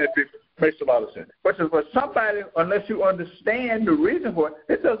makes a lot of sense. But for somebody, unless you understand the reason for it,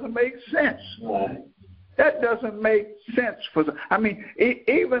 it doesn't make sense. Right. That doesn't make sense for. I mean,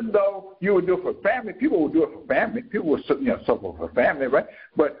 even though you would do it for family, people will do it for family. People will, you know, suffer for family, right?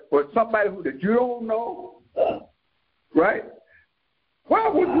 But for somebody that you don't know, right? Why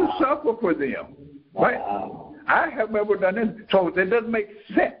would you suffer for them, right? I have never done this, so it doesn't make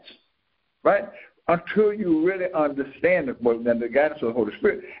sense, right? Until you really understand it, well, then the guidance of the Holy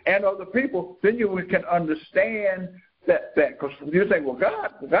Spirit and other people, then you can understand that. Because you think, well,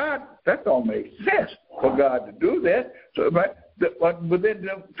 God, that don't make sense for God to do that. So, right? But then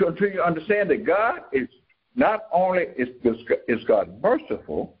until you understand that God is not only is God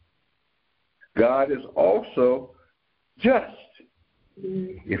merciful, God is also just.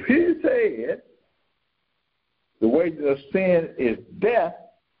 If He said the wages of sin is death,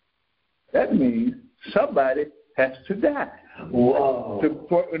 that means somebody has to die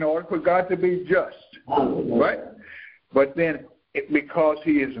in order for God to be just, right? But then, because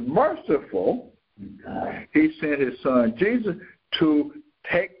He is merciful, He sent His Son Jesus to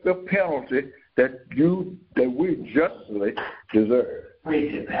take the penalty that we justly deserve.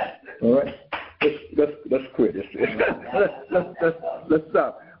 All right, let's quit this. Let's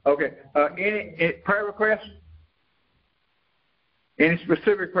stop. Okay. Any prayer requests? Any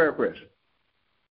specific prayer requests?